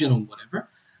corrosion or whatever.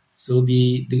 So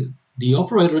the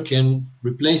operator can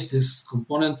replace this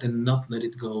component and not let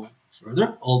it go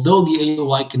further, although the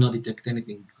AOI cannot detect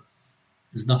anything because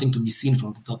there's nothing to be seen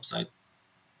from the top side.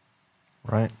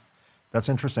 Right. That's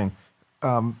interesting.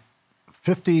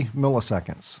 50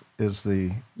 milliseconds is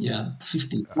the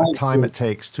 50 time it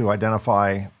takes to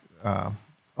identify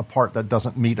a part that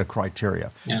doesn't meet a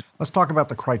criteria. Yeah. Let's talk about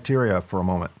the criteria for a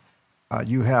moment.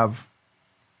 You have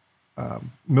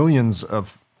millions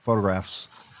of photographs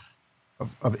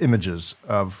of images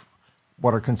of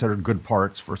what are considered good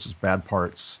parts versus bad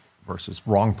parts versus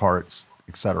wrong parts,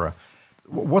 etc.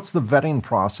 What's the vetting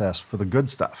process for the good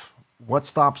stuff? What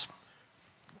stops,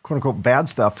 quote unquote, bad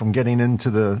stuff from getting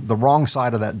into the wrong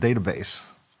side of that database?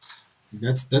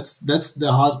 That's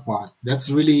the hard part. That's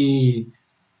the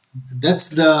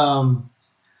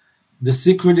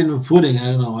secret in the pudding. I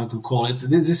don't know how to call it.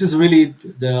 This is really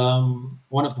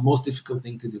one of the most difficult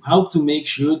things to do. How to make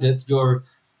sure that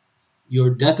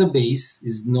your database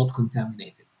is not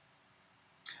contaminated.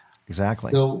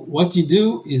 Exactly. So what you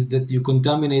do is that you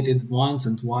contaminate it once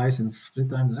and twice and 3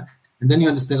 times, and then you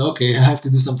understand, okay, I have to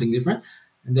do something different.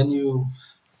 And then you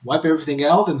wipe everything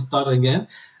out and start again.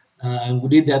 And we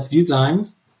did that a few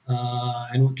times.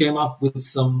 And we came up with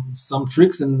some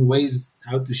tricks and ways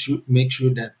how to make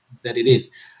sure that it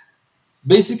is.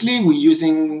 Basically, we're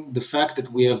using the fact that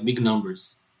we have big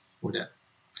numbers for that.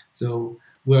 So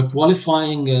we're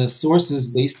qualifying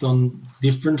sources based on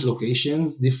different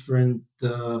locations, different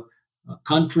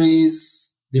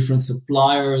countries, different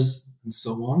suppliers, and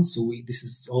so on. So this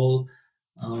is all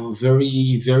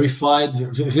very verified,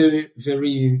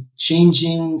 very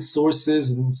changing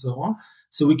sources, and so on.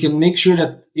 So we can make sure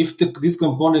that if this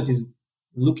component is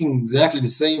looking exactly the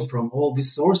same from all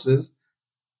these sources,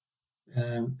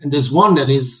 and there's one that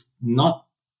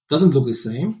doesn't look the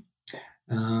same,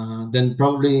 then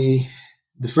probably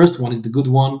the first one is the good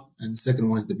one and the second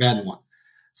one is the bad one.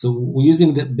 So we're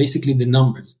using basically the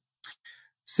numbers.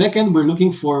 Second, we're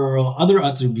looking for other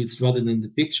attributes rather than the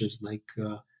pictures. Like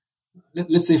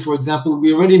let's say, for example,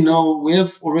 we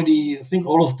have already, I think,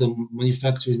 all of the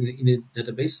manufacturers in a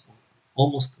database,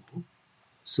 almost all.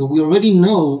 So we already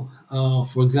know,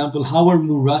 for example, how our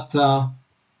Murata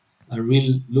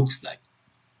reel looks like.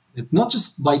 It's not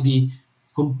just by the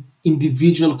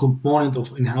individual component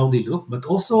in how they look, but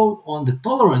also on the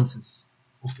tolerances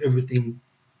of everything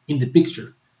in the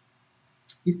picture.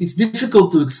 It's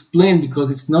difficult to explain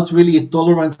because it's not really a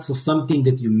tolerance of something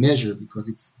that you measure, because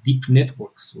it's deep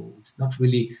networks, so it's not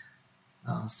really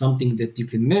something that you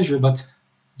can measure. But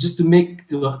just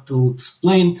to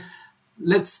explain,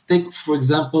 let's take, for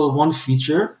example, one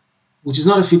feature, which is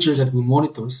not a feature that we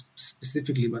monitor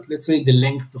specifically, but let's say the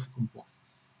length of a component.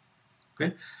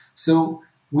 Okay, so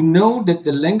we know that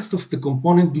the length of the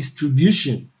component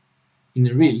distribution in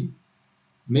a reel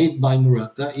made by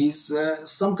Murata is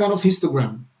some kind of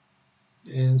histogram.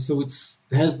 And so it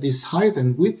has this height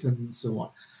and width and so on.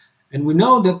 And we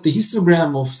know that the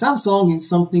histogram of Samsung is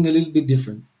something a little bit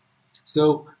different.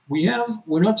 So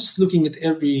we're not just looking at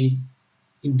every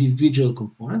individual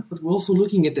component, but we're also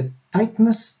looking at the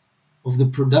tightness of the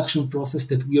production process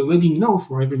that we already know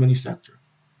for every manufacturer.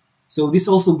 So this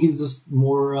also gives us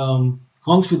more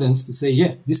confidence to say,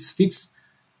 yeah, this fits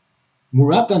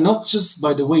Murata, not just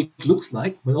by the way it looks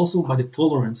like, but also by the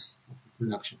tolerance of the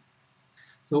production.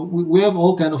 So we have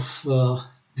all kind of,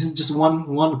 this is just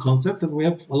one concept, and we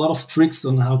have a lot of tricks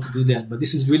on how to do that. But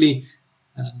this is really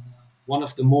one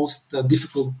of the most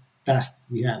difficult tasks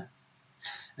we have.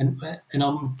 And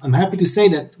I'm happy to say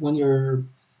that when you're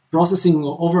processing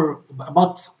we're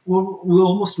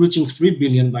almost reaching 3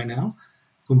 billion by now,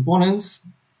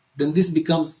 components, then this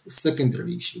becomes a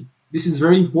secondary issue. This is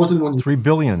very important when 3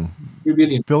 billion. 3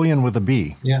 billion. Billion with a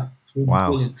B. Yeah. 3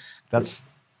 wow. billion. That's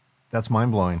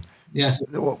mind blowing. Yes.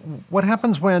 What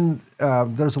happens when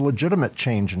there's a legitimate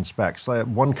change in specs? Like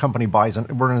one company buys,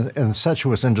 we're in an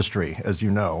incestuous industry, as you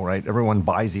know, right? Everyone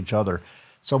buys each other.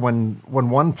 So when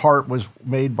one part was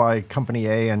made by company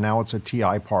A and now it's a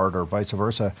TI part or vice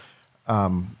versa,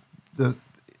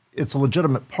 it's a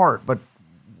legitimate part, but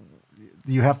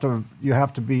you have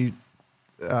to be,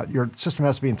 your system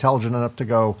has to be intelligent enough to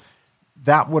go,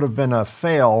 that would have been a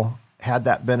fail had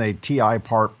that been a TI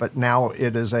part, but now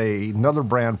it is another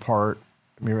brand part,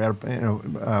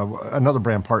 another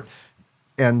brand part,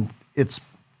 and it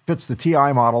fits the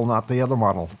TI model, not the other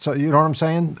model. So you know what I'm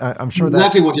saying? I'm sure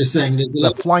exactly what you're saying.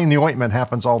 The fly in the ointment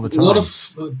happens all the time. A lot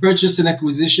of purchase and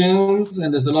acquisitions,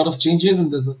 and there's a lot of changes,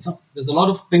 and there's a lot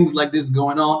of things like this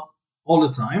going on all the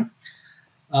time.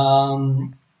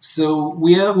 So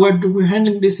we're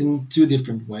handling this in 2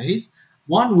 different ways.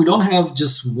 One, we don't have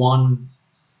just one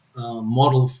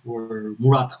model for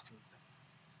Murata, for example.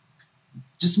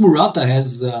 Just Murata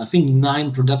has, I think,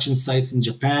 9 production sites in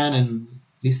Japan and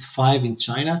at least 5 in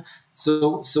China.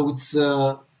 So it's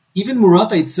even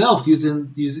Murata itself is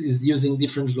using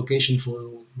different location for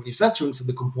manufacturing, so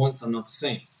the components are not the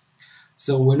same.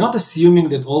 So we're not assuming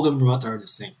that all the Murata are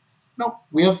the same. No,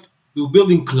 we're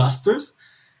building clusters,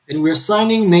 and we're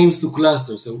assigning names to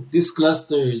clusters. So this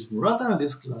cluster is Murata,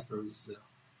 this cluster is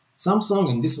Samsung,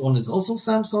 and this one is also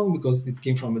Samsung because it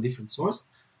came from a different source.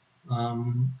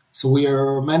 So we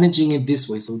are managing it this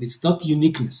way. So it's not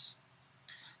uniqueness.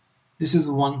 This is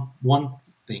one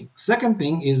thing. Second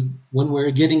thing is when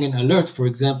we're getting an alert, for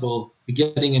example, we're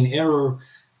getting an error,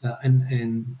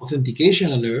 an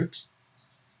authentication alert.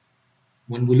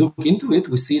 When we look into it,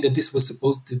 we see that this was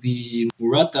supposed to be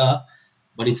Murata,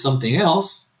 but it's something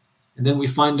else. And then we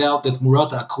find out that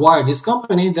Murata acquired this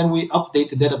company. Then we update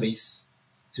the database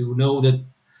to know that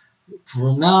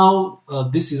from now,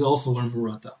 this is also on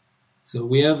Murata. So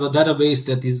we have a database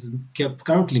that is kept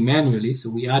currently manually. So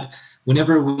we add,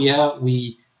 whenever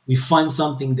we find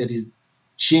something that is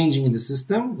changing in the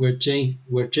system, we're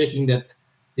checking that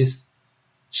this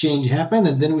change happened.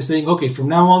 And then we're saying, okay, from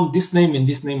now on, this name and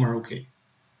this name are okay.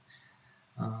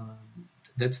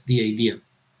 That's the idea,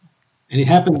 and it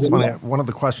happens. It's funny. One of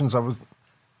the questions I was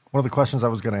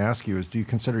going to ask you is, do you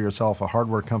consider yourself a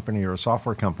hardware company or a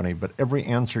software company? But every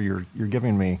answer you're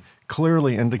giving me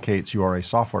clearly indicates you are a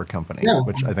software company, yeah.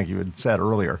 Which I think you had said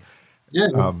earlier. Yeah,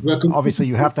 obviously,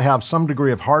 you have to have some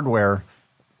degree of hardware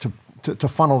to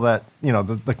funnel that,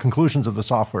 the conclusions of the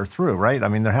software through, right? I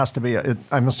mean, there has to be.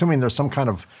 I'm assuming there's some kind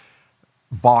of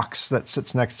box that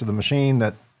sits next to the machine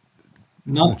that.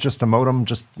 No. Just a modem,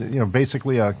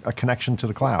 basically a connection to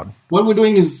the cloud. What we're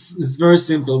doing is very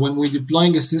simple. When we're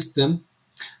deploying a system,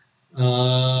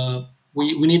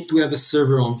 we need to have a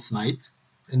server on site.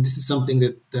 And this is something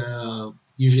that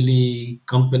usually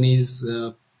companies,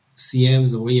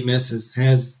 CMs or EMS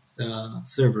has a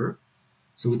server.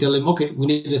 So we tell them, okay, we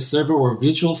need a server or a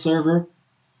virtual server,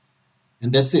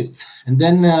 and that's it. And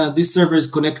then this server is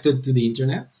connected to the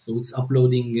internet. So it's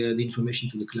uploading the information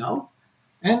to the cloud.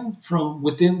 And from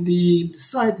within the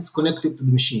site, it's connected to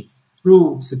the machines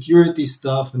through security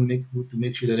stuff and to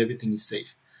make sure that everything is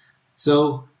safe.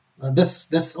 So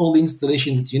that's all the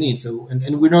installation that you need. So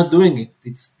and we're not doing it.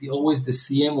 It's always the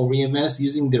CM or EMS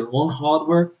using their own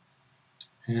hardware.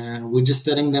 We're just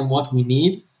telling them what we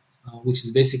need, which is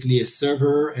basically a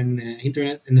server and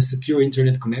internet and a secure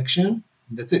internet connection.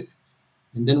 And that's it.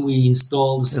 And then we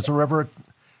install the. Is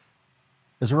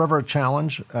there ever a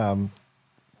challenge?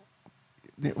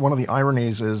 One of the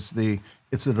ironies is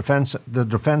it's the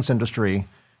defense industry,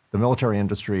 the military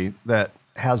industry that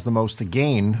has the most to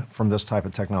gain from this type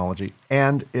of technology,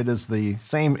 and it is the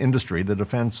same industry, the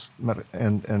defense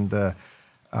and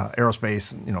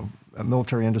aerospace,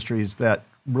 military industries that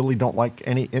really don't like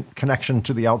any connection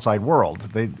to the outside world.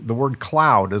 The word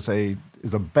cloud is a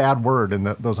bad word in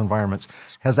those environments.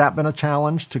 Has that been a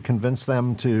challenge to convince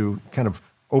them to kind of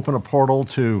open a portal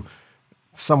to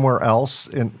somewhere else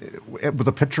with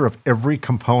a picture of every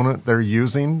component they're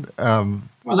using?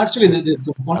 Well, actually, the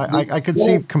component, I could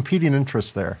see competing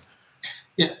interests there.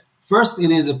 Yeah, first,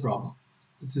 it is a problem.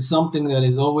 It's something that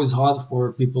is always hard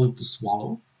for people to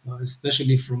swallow,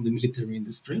 especially from the military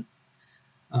industry.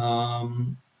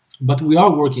 But we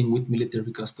are working with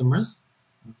military customers.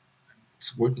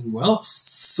 It's working well.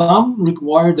 Some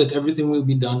require that everything will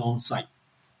be done on site.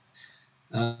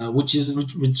 Which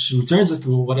returns us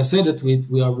to what I said, that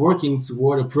we are working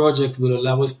toward a project will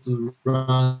allow us to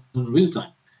run in real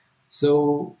time.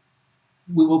 So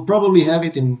we will probably have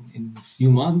it in a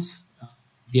few months,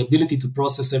 the ability to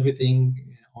process everything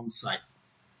on site.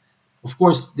 Of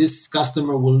course, this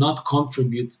customer will not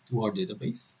contribute to our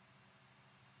database,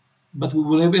 but we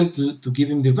will be able to give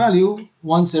him the value.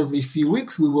 Once every few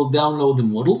weeks, we will download the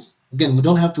models. Again, we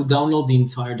don't have to download the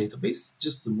entire database,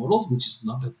 just the models, which is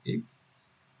not that big.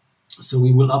 So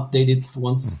we will update it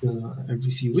once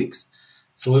every few weeks,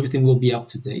 so everything will be up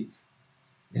to date.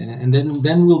 And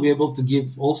then we'll be able to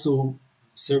give also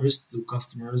service to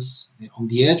customers on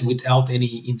the edge without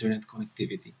any internet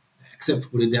connectivity, except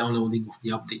for the downloading of the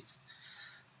updates.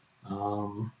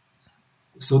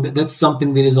 So that's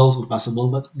something that is also possible.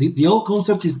 But the whole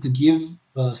concept is to give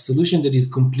a solution that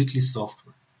is completely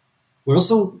software. We're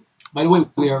also, by the way,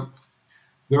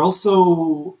 we're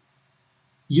also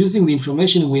using the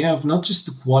information we have not just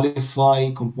to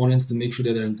qualify components to make sure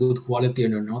that they're in good quality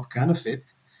and are not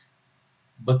counterfeit,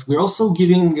 but we're also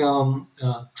giving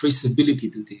traceability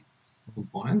to the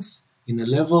components in a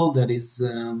level that is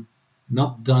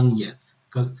not done yet.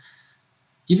 Because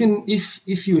even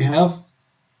if you have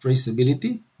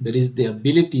traceability, that is the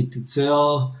ability to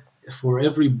tell for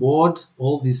every board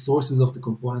all these sources of the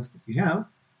components that we have,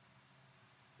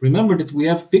 remember that we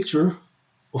have picture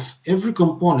of every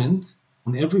component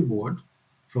on every board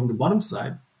from the bottom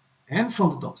side and from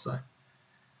the top side,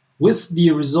 with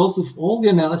the results of all the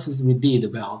analysis we did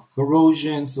about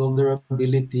corrosion,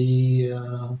 solderability,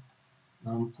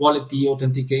 quality,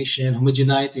 authentication,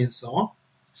 homogeneity, and so on,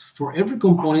 for every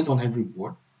component on every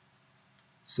board.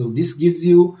 So this gives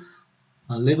you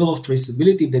a level of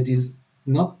traceability that is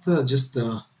not just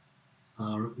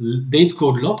date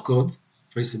code, lot code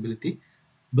traceability,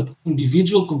 but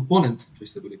individual component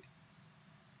traceability.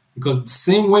 Because the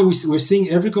same way we're seeing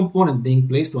every component being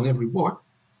placed on every board,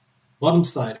 bottom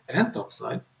side and top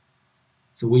side.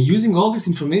 So we're using all this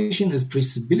information as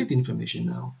traceability information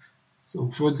now. So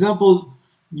for example,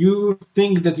 you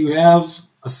think that you have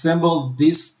assembled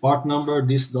this part number,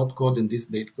 this dot code, and this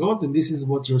date code, and this is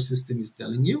what your system is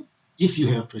telling you, if you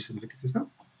have traceability system.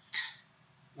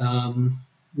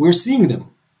 We're seeing them.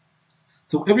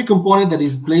 So every component that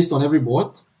is placed on every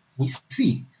board, we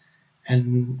see.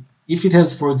 And if it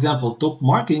has, for example, top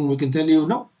marking, we can tell you,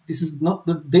 no, this is not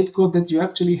the date code that you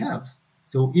actually have.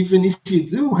 So even if you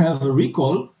do have a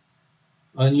recall,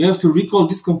 and you have to recall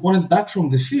this component back from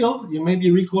the field, you may be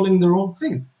recalling the wrong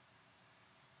thing.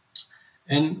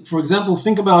 And for example,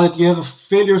 think about it, you have a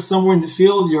failure somewhere in the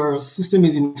field, your system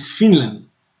is in Finland.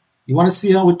 You want to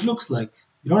see how it looks like.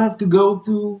 You don't have to go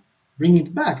to bring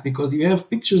it back because you have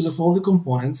pictures of all the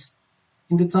components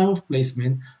in the time of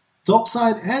placement, top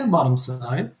side and bottom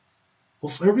side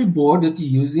of every board that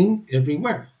you're using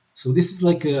everywhere. So this is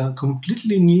like a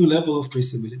completely new level of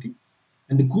traceability.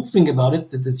 And the cool thing about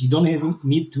it is you don't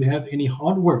need to have any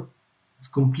hardware. It's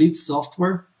complete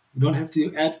software. You don't have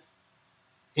to add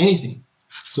anything.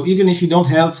 So even if you don't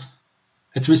have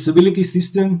a traceability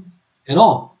system at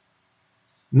all,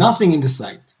 nothing in the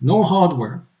site, no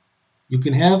hardware, you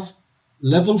can have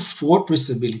level 4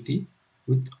 traceability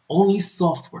with only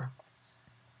software.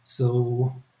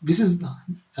 So this is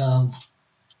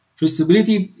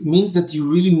traceability means that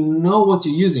you really know what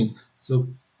you're using. So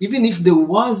even if there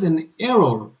was an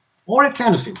error or a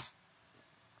counterfeit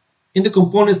in the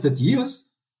components that you use,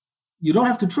 you don't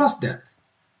have to trust that.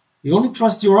 You only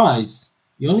trust your eyes.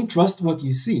 You only trust what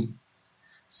you see.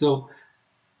 So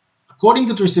according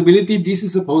to traceability, this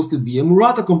is supposed to be a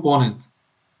Murata component.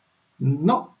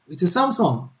 No, it's a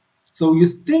Samsung. So you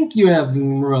think you have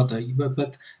Murata,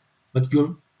 but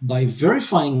you're, by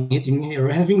verifying it, you're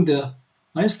having the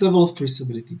highest level of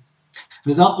traceability.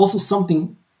 There's also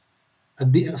something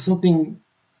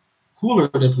cooler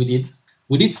that we did.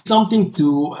 We did something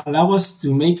to allow us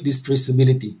to make this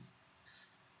traceability,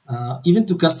 even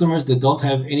to customers that don't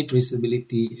have any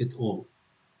traceability at all.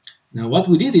 Now, what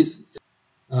we did is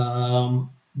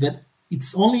that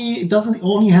it doesn't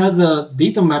only have the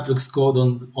data matrix code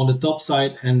on the top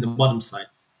side and the bottom side.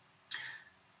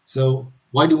 So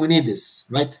why do we need this,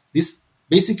 right? This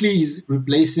basically is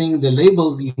replacing the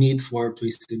labels you need for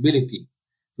traceability.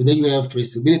 Today you have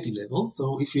traceability labels.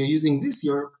 So if you're using this,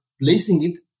 you're placing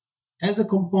it as a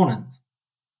component.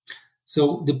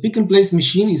 So the pick and place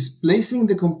machine is placing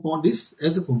this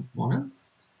as a component,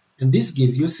 and this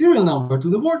gives you a serial number to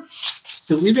the board.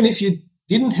 So even if you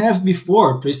didn't have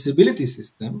before traceability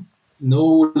system,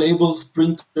 no labels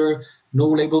printer, no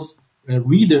labels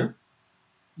reader,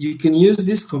 you can use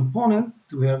this component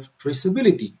to have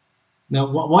traceability. Now,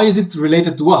 why is it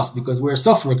related to us? Because we're a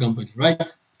software company, right?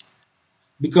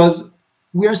 Because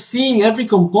we are seeing every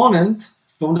component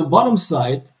from the bottom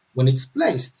side when it's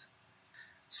placed.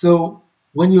 So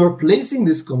when you're placing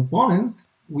this component,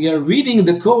 we are reading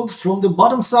the code from the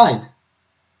bottom side.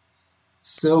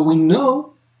 So we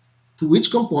know to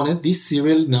which component this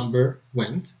serial number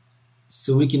went.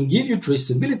 So we can give you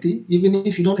traceability even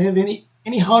if you don't have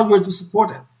any hardware to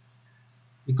support it.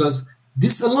 Because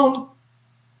this alone,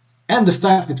 and the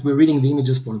fact that we're reading the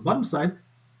images from the bottom side,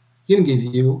 can give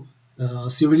you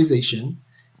serialization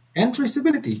and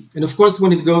traceability. And of course,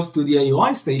 when it goes to the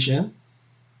AOI station,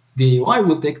 the AOI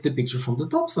will take the picture from the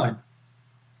top side,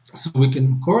 so we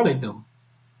can correlate them.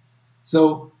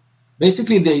 So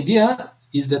basically, the idea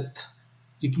is that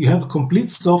if you have a complete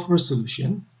software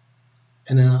solution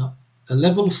and a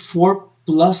level 4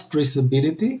 plus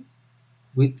traceability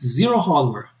with zero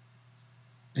hardware,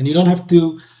 and you don't have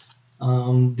to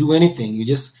do anything. We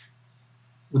just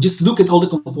look at all the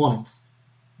components.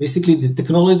 Basically, the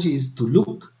technology is to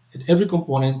look at every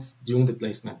component during the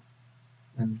placement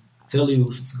and tell you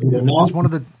if it's good or not.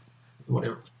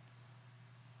 Whatever.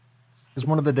 Is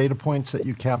one of the data points that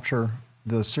you capture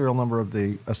the serial number of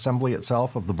the assembly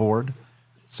itself of the board,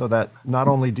 so that not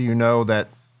only do you know that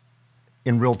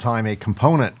in real time a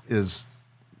component is,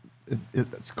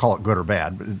 let's call it good or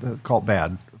bad, but call it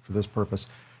bad for this purpose,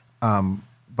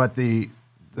 but the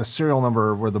serial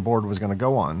number where the board was going to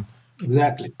go on,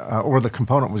 exactly, or the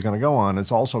component was going to go on,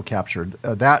 is also captured.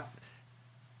 That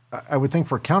I would think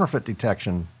for counterfeit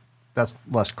detection, that's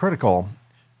less critical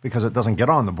because it doesn't get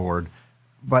on the board,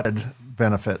 but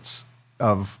benefits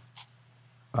of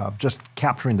just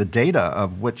capturing the data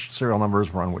of which serial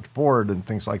numbers were on which board and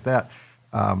things like that.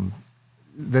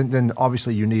 Then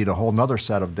obviously you need a whole nother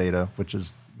set of data, which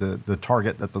is the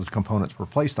target that those components were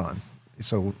placed on.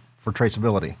 So for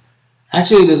traceability.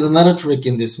 Actually, there's another trick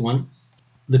in this one.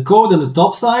 The code on the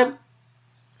top side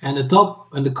and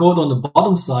the code on the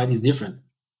bottom side is different,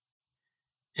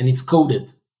 and it's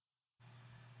coded.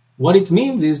 What it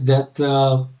means is that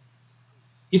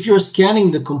if you're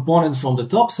scanning the component from the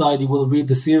top side, you will read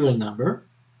the serial number,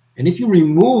 and if you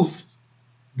remove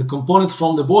the component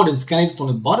from the board and scan it from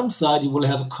the bottom side, you will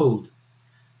have a code.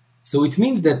 So it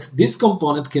means that this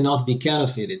component cannot be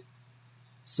counterfeited.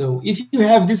 So if you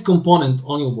have this component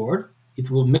on your board,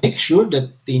 it will make sure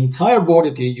that the entire board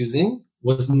that you're using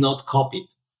was not copied.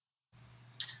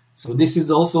 So this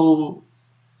is also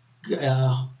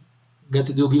got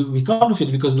to do with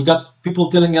counterfeit, because we got people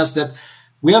telling us that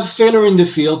we have failure in the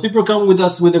field. People come with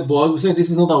us with a board. We say, this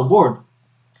is not our board,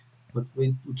 but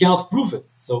we cannot prove it.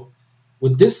 So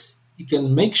with this, you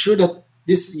can make sure that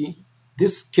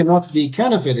this cannot be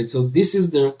counterfeited. So this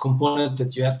is the component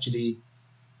that you actually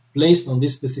placed on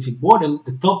this specific board, and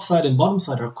the top side and bottom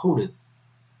side are coded.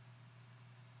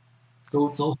 So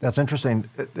it's also, that's interesting.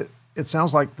 It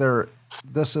sounds like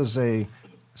this is a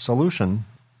solution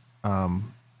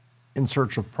in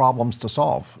search of problems to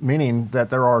solve, meaning that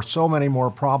there are so many more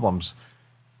problems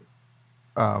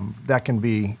that can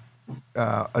be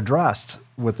addressed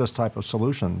with this type of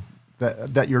solution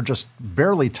that you're just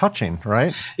barely touching,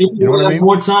 right? If you have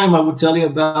more time, I would tell you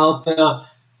about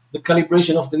the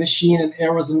calibration of the machine and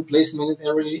errors in placement and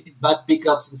error in bad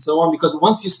pickups and so on. Because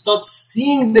once you start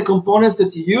seeing the components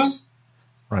that you use,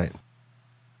 right,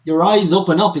 your eyes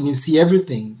open up and you see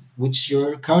everything which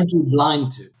you're currently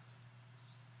blind to.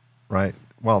 Right.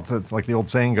 Well, it's like the old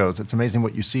saying goes, it's amazing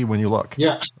what you see when you look.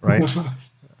 Yeah. Right.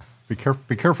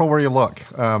 Be careful where you look.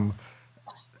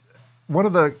 One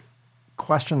of the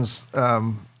questions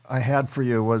I had for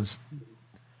you was,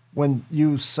 when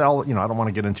you sell, I don't want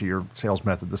to get into your sales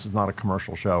method. This is not a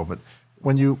commercial show, but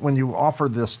when you offer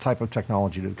this type of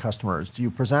technology to customers, do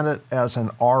you present it as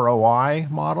an ROI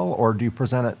model, or do you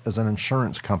present it as an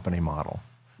insurance company model?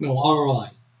 No, ROI.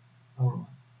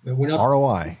 We're not,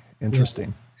 ROI.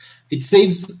 Interesting. Yeah. It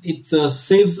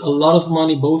saves a lot of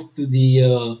money both to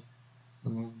the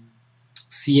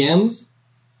CMs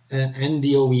and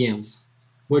the OEMs.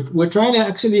 We're trying to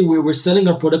actually, we're selling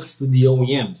our products to the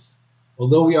OEMs.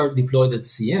 Although we are deployed at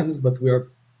CMs, but we are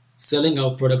selling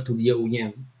our product to the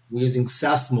OEM. We're using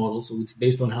SaaS model, so it's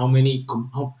based on how many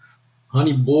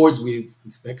boards we've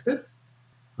inspected.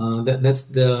 That's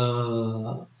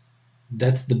the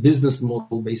business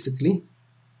model, basically.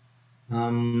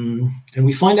 And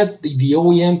we find that the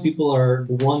OEM people are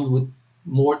the one with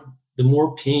the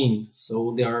more pain.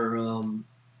 So they are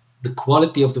the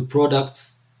quality of the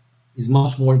products is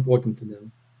much more important to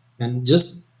them, and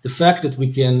just the fact that we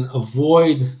can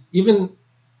avoid even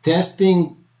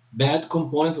testing bad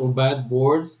components or bad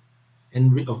boards,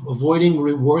 and avoiding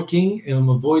reworking, and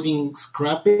avoiding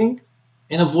scrapping,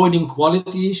 and avoiding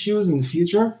quality issues in the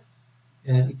future,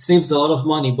 it saves a lot of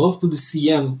money, both to the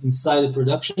CM inside the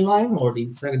production line or the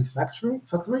inside the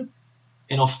factory,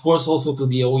 and of course also to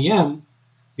the OEM,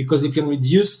 because you can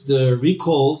reduce the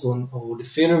recalls or the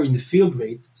failure in the field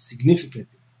rate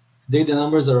significantly. Today the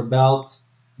numbers are about,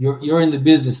 you're in the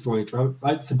business for it, right?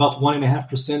 It's about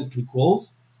 1.5%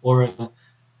 recalls or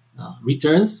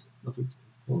returns, not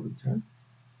returns,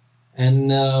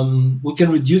 and we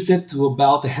can reduce it to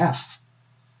about 1/2,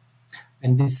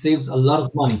 and this saves a lot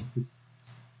of money.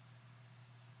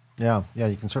 Yeah,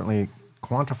 you can certainly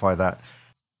quantify that.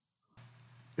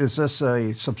 Is this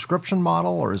a subscription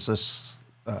model, or is this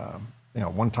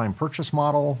one-time purchase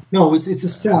model? No, it's a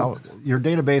SaaS. Your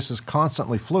database is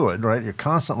constantly fluid, right? You're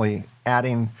constantly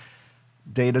adding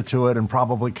data to it and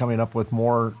probably coming up with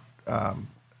more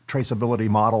traceability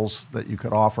models that you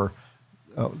could offer.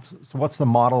 So what's the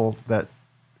model that,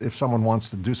 if someone wants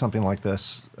to do something like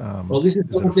this? Well, this is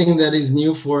something that is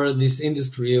new for this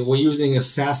industry. We're using a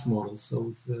SaaS model, so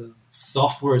it's a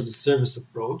software as a service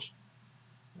approach.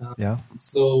 Yeah.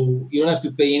 So you don't have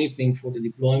to pay anything for the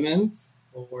deployment,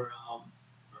 or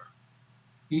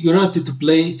you don't have to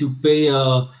pay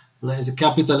as a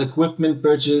capital equipment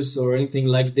purchase or anything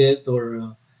like that,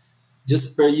 or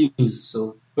just per use.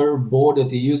 So per board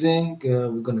that you're using,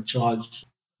 we're going to charge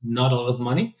not a lot of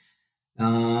money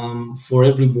for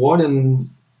every board, and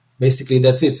basically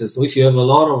that's it. So if you have a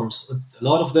lot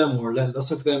of them or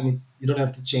less of them, you don't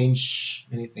have to change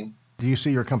anything. Do you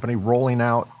see your company rolling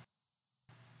out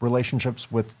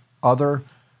relationships with other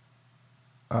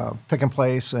pick and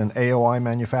place and AOI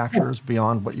manufacturers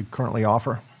beyond what you currently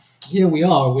offer? Yeah, we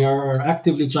are. We are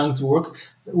actively trying to work.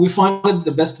 We find that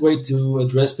the best way to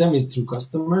address them is through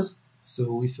customers.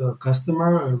 So if a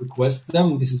customer requests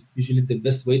them, this is usually the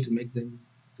best way to make them,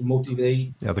 to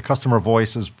motivate. Yeah, the customer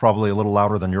voice is probably a little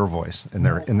louder than your voice in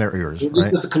their ears. We're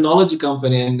just a technology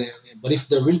company, but if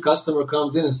the real customer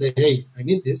comes in and say, "Hey, I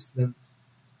need this," then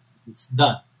it's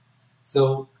done.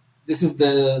 So this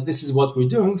is what we're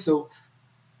doing. So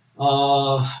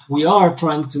we are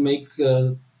trying to make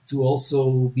to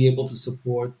also be able to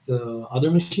support other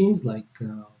machines like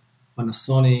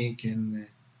Panasonic and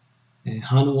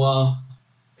Hanwha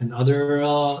and other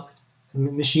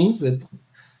machines that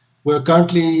we're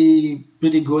currently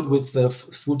pretty good with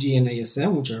Fuji and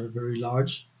ASM, which are very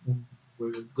large, and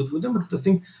we're good with them. But I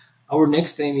think our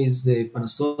next aim is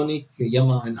Panasonic,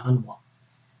 Yamaha, and Hanwha.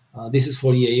 This is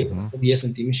for the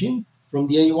SMT machine. From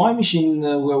the AOI machine,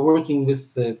 we're working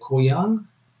with Koyang,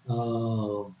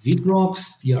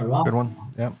 Vidrox, ERAI. Good one,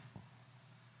 yeah.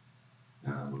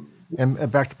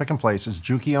 And back to pick and place, is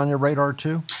Juki on your radar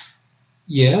too?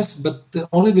 Yes, but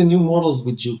only the new models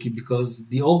with Juki, because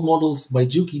the old models by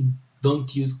Juki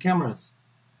don't use cameras.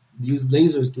 They use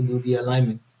lasers to do the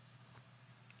alignment.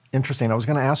 Interesting. I was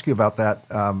going to ask you about that.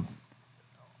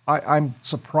 I'm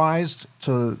surprised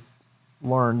to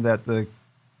learn that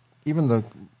even the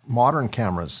modern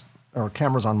cameras or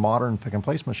cameras on modern pick and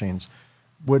place machines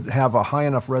would have a high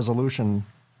enough resolution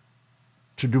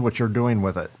to do what you're doing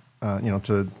with it.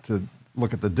 To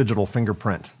look at the digital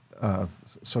fingerprint,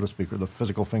 so to speak, or the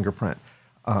physical fingerprint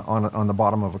on the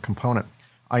bottom of a component.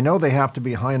 I know they have to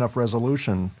be high enough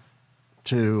resolution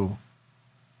to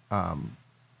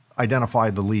identify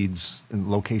the leads and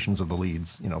locations of the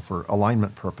leads, for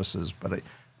alignment purposes,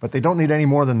 but they don't need any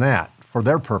more than that for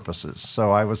their purposes.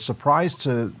 So I was surprised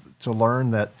to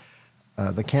learn that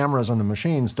the cameras on the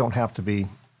machines don't have to be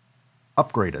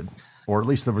upgraded, or at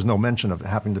least there was no mention of it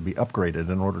having to be upgraded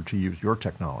in order to use your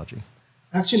technology.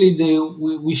 Actually,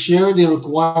 we share the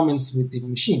requirements with the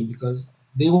machine because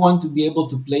they want to be able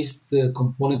to place the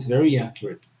component very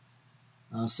accurately.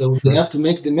 So they have to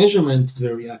make the measurement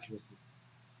very accurately.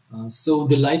 So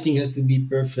the lighting has to be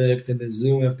perfect, and the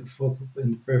zoom have to focus,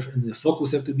 and the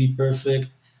focus have to be perfect,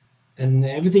 and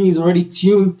everything is already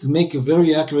tuned to make a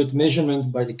very accurate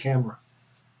measurement by the camera.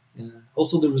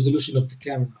 Also, the resolution of the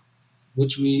camera,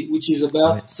 which is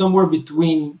about somewhere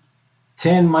between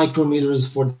 10 micrometers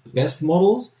for the best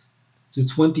models to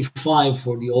 25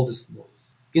 for the oldest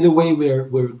models. Either way,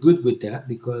 we're good with that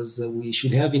because we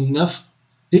should have enough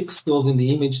pixels in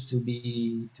the image to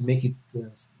make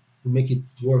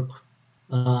it work.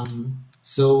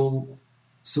 So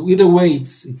either way,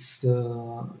 it's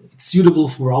suitable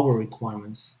for our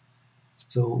requirements.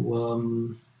 So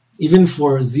even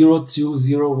for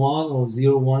 0201 or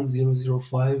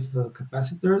 01005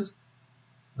 capacitors,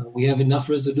 we have enough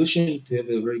resolution to have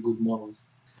a very good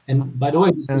models. And by the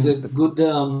way, this is a good.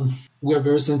 We are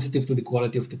very sensitive to the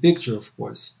quality of the picture, of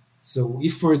course. So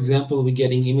if, for example, we're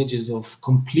getting images of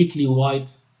completely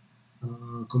white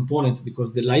components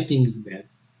because the lighting is bad,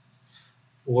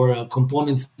 or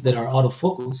components that are out of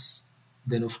focus,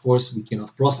 then of course we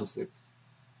cannot process it.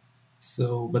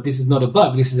 So, but this is not a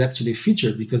bug. This is actually a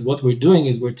feature because what we're doing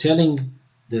is we're telling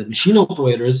the machine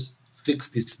operators to fix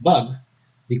this bug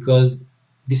because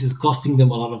this is costing them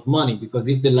a lot of money. Because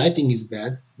if the lighting is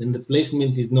bad, then the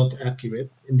placement is not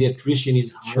accurate and the attrition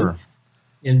is high. Sure.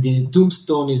 And the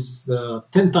tombstone is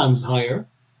 10 times higher,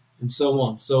 and so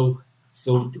on. So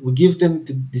we give them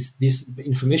this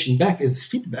information back as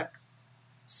feedback,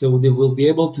 so they will be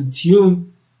able to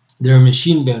tune their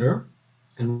machine better,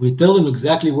 and we tell them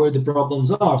exactly where the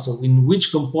problems are. So in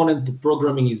which component the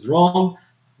programming is wrong,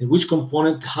 in which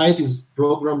component height is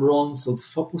programmed wrong, so the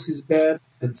focus is bad,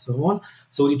 and so on.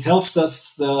 So it helps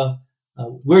us.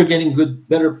 We're getting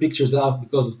better pictures out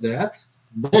because of that.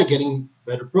 They're getting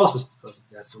better process because of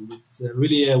that. So it's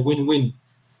really a win-win.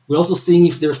 We're also seeing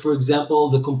if there, for example,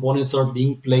 the components are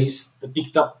being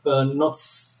picked up not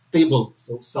stable.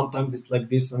 So sometimes it's like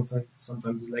this,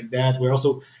 sometimes it's like that. We're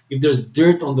also, if there's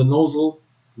dirt on the nozzle,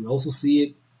 we also see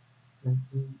it. And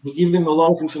we give them a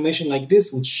lot of information like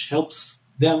this, which helps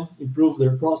them improve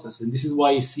their process. And this is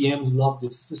why CMs love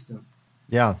this system.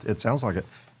 Yeah, it sounds like it.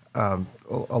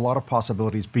 A lot of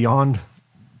possibilities beyond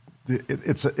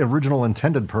its original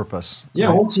intended purpose. Yeah,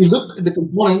 right? once you look at the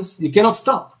components, you cannot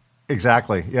stop.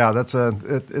 Exactly. Yeah, it's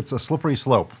a slippery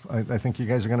slope. I think you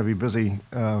guys are going to be busy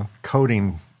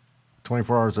coding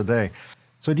 24 hours a day.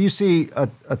 So do you see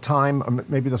a time,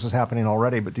 maybe this is happening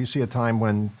already, but do you see a time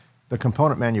when the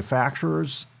component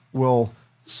manufacturers will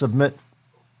submit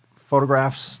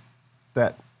photographs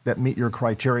that meet your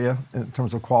criteria in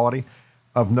terms of quality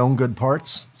of known good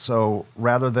parts? So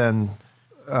rather than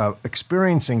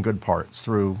experiencing good parts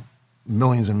through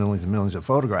millions and millions and millions of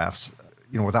photographs,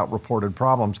 without reported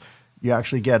problems, you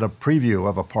actually get a preview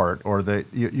of a part, or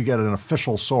you get an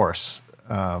official source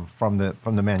from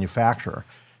the manufacturer.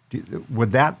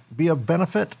 Would that be a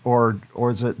benefit, or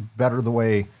is it better the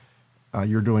way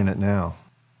you're doing it now?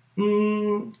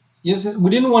 Yes, we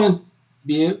didn't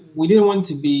want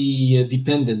to be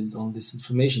dependent on this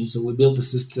information, so we built the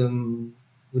system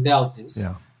without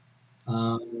this.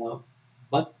 Yeah.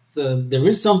 But there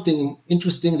is something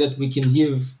interesting that we can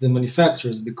give the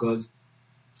manufacturers, because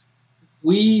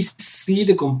we see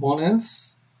the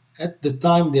components at the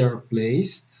time they are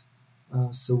placed,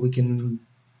 so we can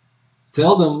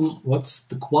tell them what's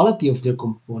the quality of their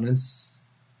components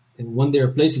and when they're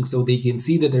placing, so they can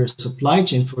see that their supply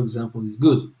chain, for example, is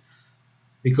good.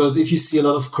 Because if you see a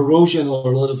lot of corrosion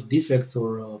or a lot of defects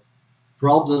or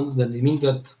problems, then it means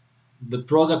that the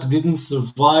product didn't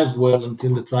survive well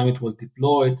until the time it was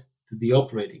deployed to be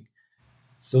operating.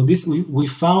 So this we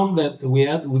found that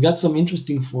we got some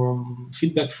interesting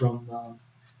feedback from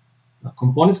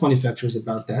components manufacturers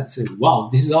about that. Say, wow,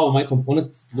 this is how my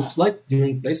component looks like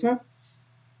during placement.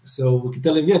 So we can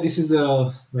tell them, yeah, this is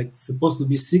supposed to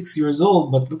be 6 years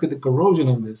old, but look at the corrosion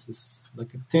on this. This is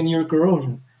like a 10-year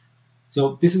corrosion.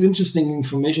 So this is interesting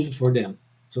information for them.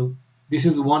 So this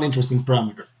is one interesting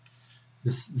parameter.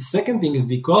 The second thing is,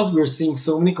 because we're seeing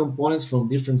so many components from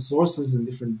different sources and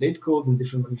different date codes and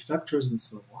different manufacturers and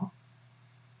so on,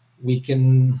 we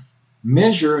can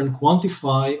measure and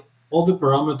quantify all the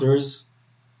parameters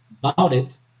about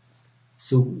it.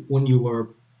 So when you are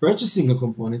purchasing a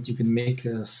component, you can make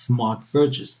a smart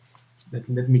purchase. Let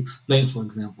me explain, for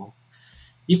example.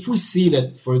 If we see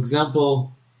that, for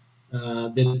example,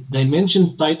 the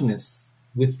dimension tightness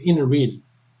within a reel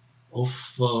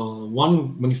of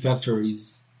one manufacturer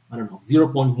is,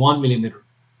 0.1 millimeter,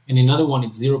 and another one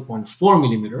is 0.4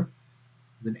 millimeter,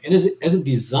 then as a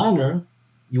designer,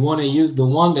 you want to use the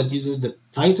one that uses the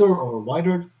tighter or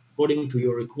wider according to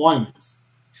your requirements.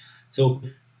 So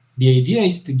the idea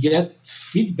is to get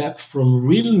feedback from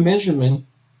real measurement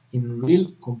in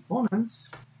real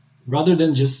components, rather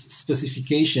than just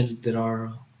specifications that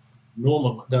are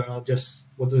normal, that are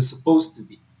just what they're supposed to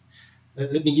be.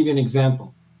 Let me give you an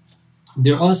example.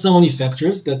 There are some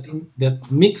manufacturers that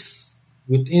mix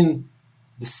within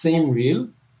the same reel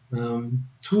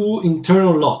two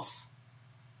internal lots,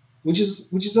 which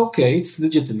is okay, it's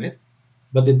legitimate,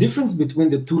 but the difference between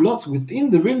the two lots within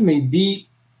the reel may be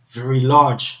very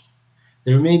large.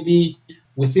 There may be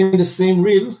within the same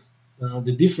reel,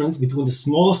 the difference between the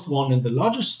smallest one and the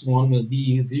largest one will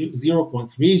be 0.3,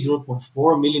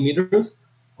 0.4 millimeters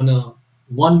on a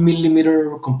 1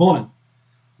 millimeter component,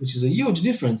 which is a huge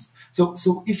difference.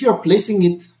 So if you're placing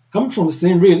it coming from the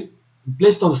same reel,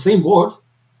 placed on the same board,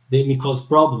 they may cause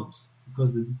problems,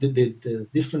 because the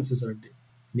differences are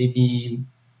maybe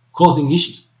causing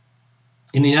issues.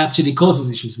 And it actually causes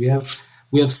issues.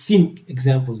 We have seen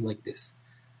examples like this.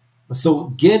 So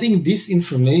getting this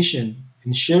information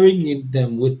and sharing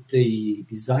them with the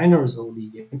designers or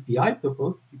the MPI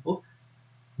people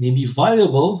may be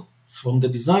valuable from the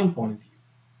design point of view.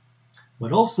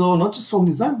 But also, not just from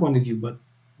design point of view, but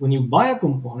when you buy a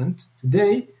component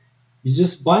today, you're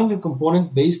just buying a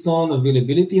component based on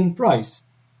availability and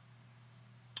price.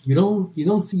 You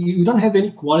don't have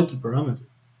any quality parameter.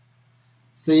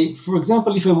 Say, for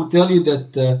example, if I would tell you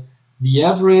that the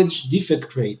average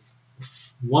defect rate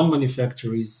of one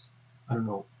manufacturer is,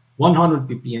 100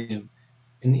 ppm,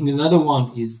 and in another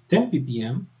one is 10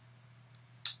 ppm,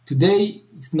 today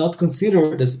it's not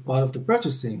considered as part of the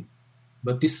purchasing,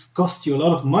 but this costs you a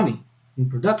lot of money in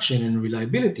production and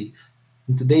reliability.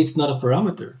 And today it's not a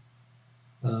parameter.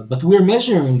 But we're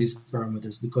measuring these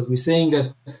parameters, because we're saying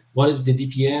that what is the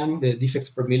DPM, the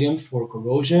defects per million for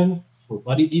corrosion, for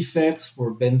body defects,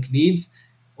 for bent leads,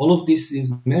 all of this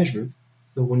is measured.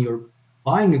 So when you're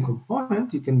buying a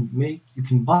component, you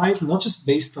can buy it not just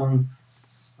based on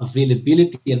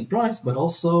availability and price, but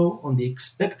also on the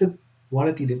expected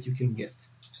quality that you can get.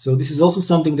 So this is also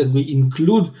something that we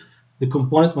include the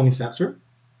component manufacturer.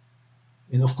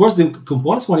 And of course, the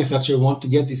components manufacturer want to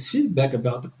get this feedback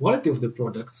about the quality of the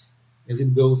products as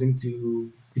it goes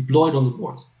into deployed on the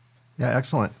boards. Yeah,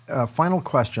 excellent. Final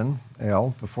question,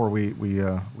 Eyal, before we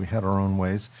head our own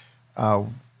ways.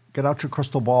 Get out your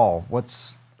crystal ball.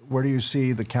 Where do you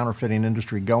see the counterfeiting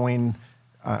industry going?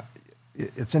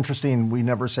 It's interesting. We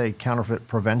never say counterfeit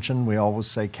prevention. We always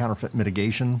say counterfeit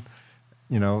mitigation.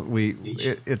 You know,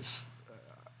 it's.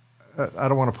 I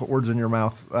don't want to put words in your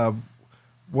mouth.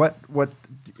 What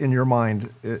in your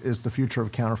mind is the future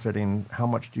of counterfeiting? How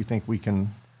much do you think we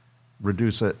can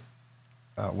reduce it?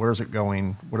 Where is it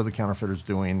going? What are the counterfeiters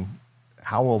doing?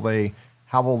 How will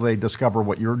they discover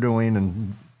what you're doing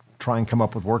and try and come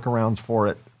up with workarounds for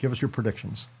it? Give us your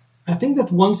predictions. I think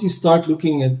that once you start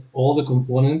looking at all the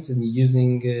components and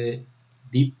using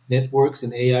deep networks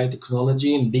and AI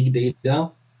technology and big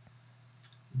data,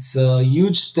 it's a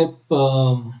huge step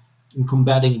in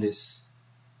combating this.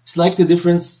 It's like the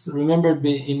difference, remember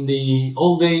in the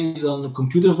old days on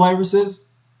computer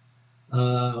viruses,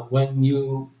 when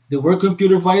there were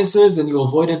computer viruses and you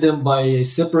avoided them by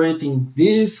separating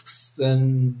disks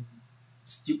and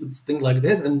stupid things like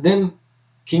this, and then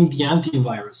came the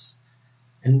antivirus.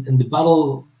 And the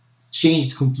battle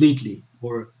changed completely,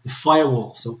 or the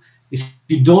firewall. So if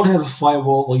you don't have a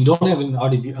firewall or you don't have an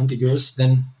antivirus,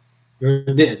 then you're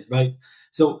dead, right?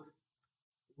 So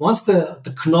once the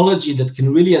technology that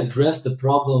can really address the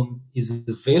problem is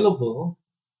available,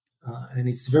 and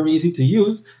it's very easy to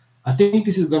use, I think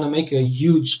this is going to make a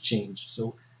huge change.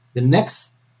 So the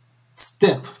next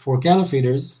step for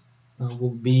counterfeiters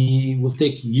will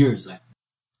take years, I think.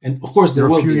 And of course,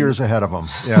 you're a few years ahead of them.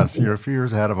 Yes, you're a few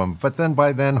years ahead of them. But then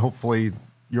by then, hopefully,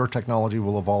 your technology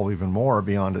will evolve even more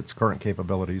beyond its current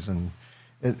capabilities. And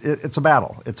it's a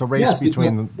battle. It's a race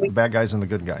between the bad guys and the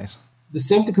good guys. The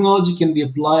same technology can be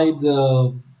applied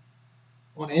on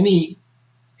any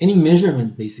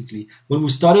measurement, basically. When we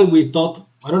started, we thought,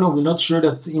 we're not sure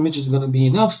that the image is going to be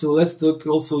enough. So let's look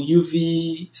also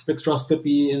UV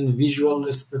spectroscopy and visual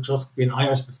spectroscopy and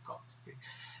IR spectroscopy.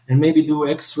 And maybe do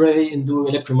X-ray and do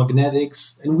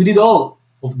electromagnetics. And we did all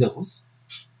of those,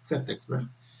 except X-ray,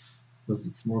 because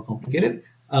it's more complicated.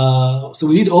 So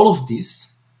we did all of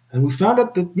this, and we found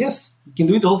out that, yes, we can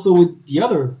do it also with the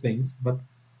other things, but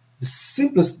the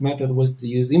simplest method was to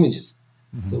use images.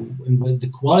 Mm-hmm. So and the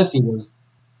quality was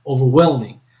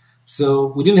overwhelming.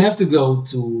 So we didn't have to go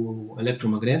to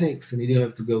electromagnetics, and we didn't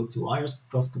have to go to IR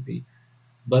spectroscopy.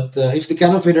 But if the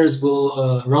counterfeiters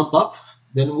will ramp up,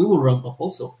 then we will ramp up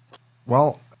also.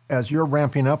 Well, as you're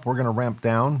ramping up, we're going to ramp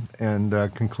down and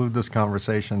conclude this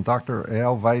conversation. Dr.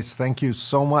 Eyal Weiss, thank you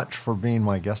so much for being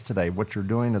my guest today. What you're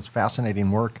doing is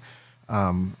fascinating work.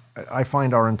 I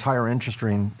find our entire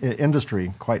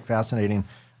industry quite fascinating,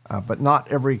 but not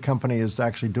every company is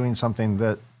actually doing something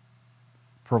that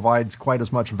provides quite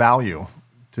as much value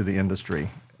to the industry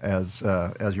as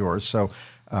yours. So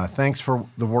thanks for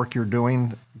the work you're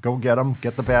doing. Go get them.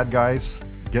 Get the bad guys.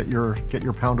 Get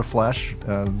your pound of flesh.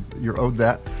 You're owed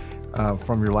that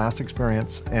from your last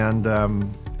experience. And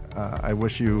I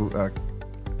wish you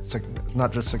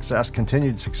not just success,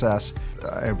 continued success.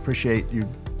 I appreciate you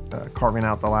carving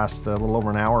out the last little over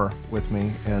an hour with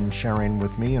me and sharing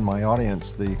with me and my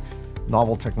audience the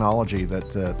novel technology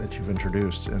that you've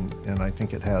introduced. And I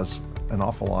think it has an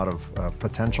awful lot of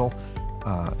potential.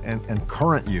 And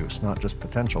current use, not just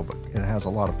potential, but it has a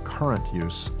lot of current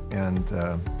use. And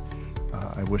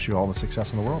I wish you all the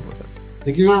success in the world with it.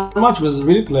 Thank you very much. It was a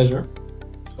really pleasure.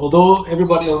 Although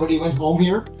everybody already went home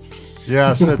here.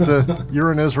 Yes,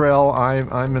 you're in Israel.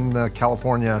 I'm in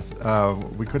California.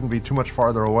 We couldn't be too much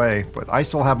farther away, but I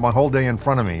still have my whole day in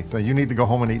front of me. So you need to go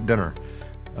home and eat dinner.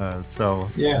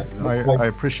 Yeah, I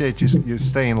appreciate you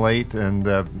staying late and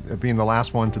being the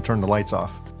last one to turn the lights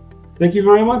off. Thank you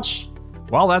very much.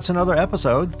 Well, that's another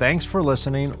episode. Thanks for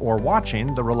listening or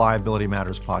watching the Reliability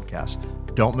Matters podcast.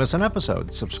 Don't miss an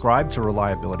episode. Subscribe to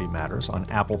Reliability Matters on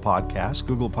Apple Podcasts,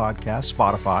 Google Podcasts,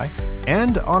 Spotify,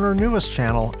 and on our newest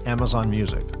channel, Amazon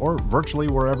Music, or virtually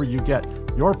wherever you get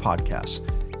your podcasts.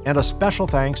 And a special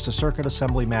thanks to Circuit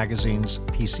Assembly Magazine's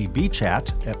PCB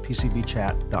Chat at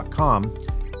pcbchat.com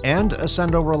and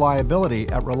Ascendo Reliability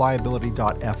at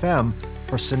reliability.fm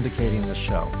for syndicating the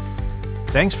show.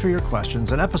 Thanks for your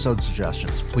questions and episode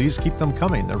suggestions. Please keep them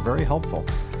coming. They're very helpful.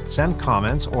 Send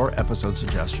comments or episode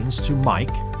suggestions to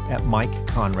Mike at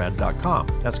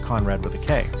mikeconrad.com. That's Conrad with a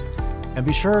K. And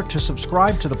be sure to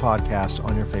subscribe to the podcast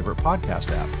on your favorite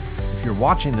podcast app. If you're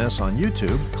watching this on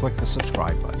YouTube, click the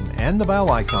subscribe button and the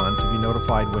bell icon to be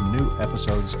notified when new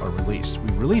episodes are released.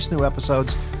 We release new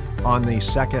episodes on the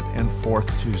second and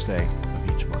fourth Tuesday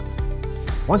of each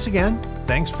month. Once again,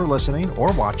 thanks for listening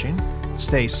or watching.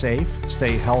 Stay safe,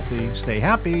 stay healthy, stay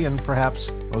happy, and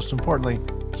perhaps most importantly,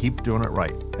 keep doing it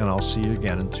right. And I'll see you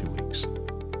again in 2 weeks.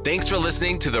 Thanks for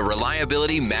listening to the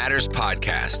Reliability Matters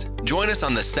podcast. Join us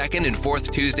on the second and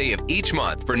fourth Tuesday of each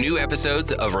month for new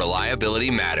episodes of Reliability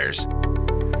Matters.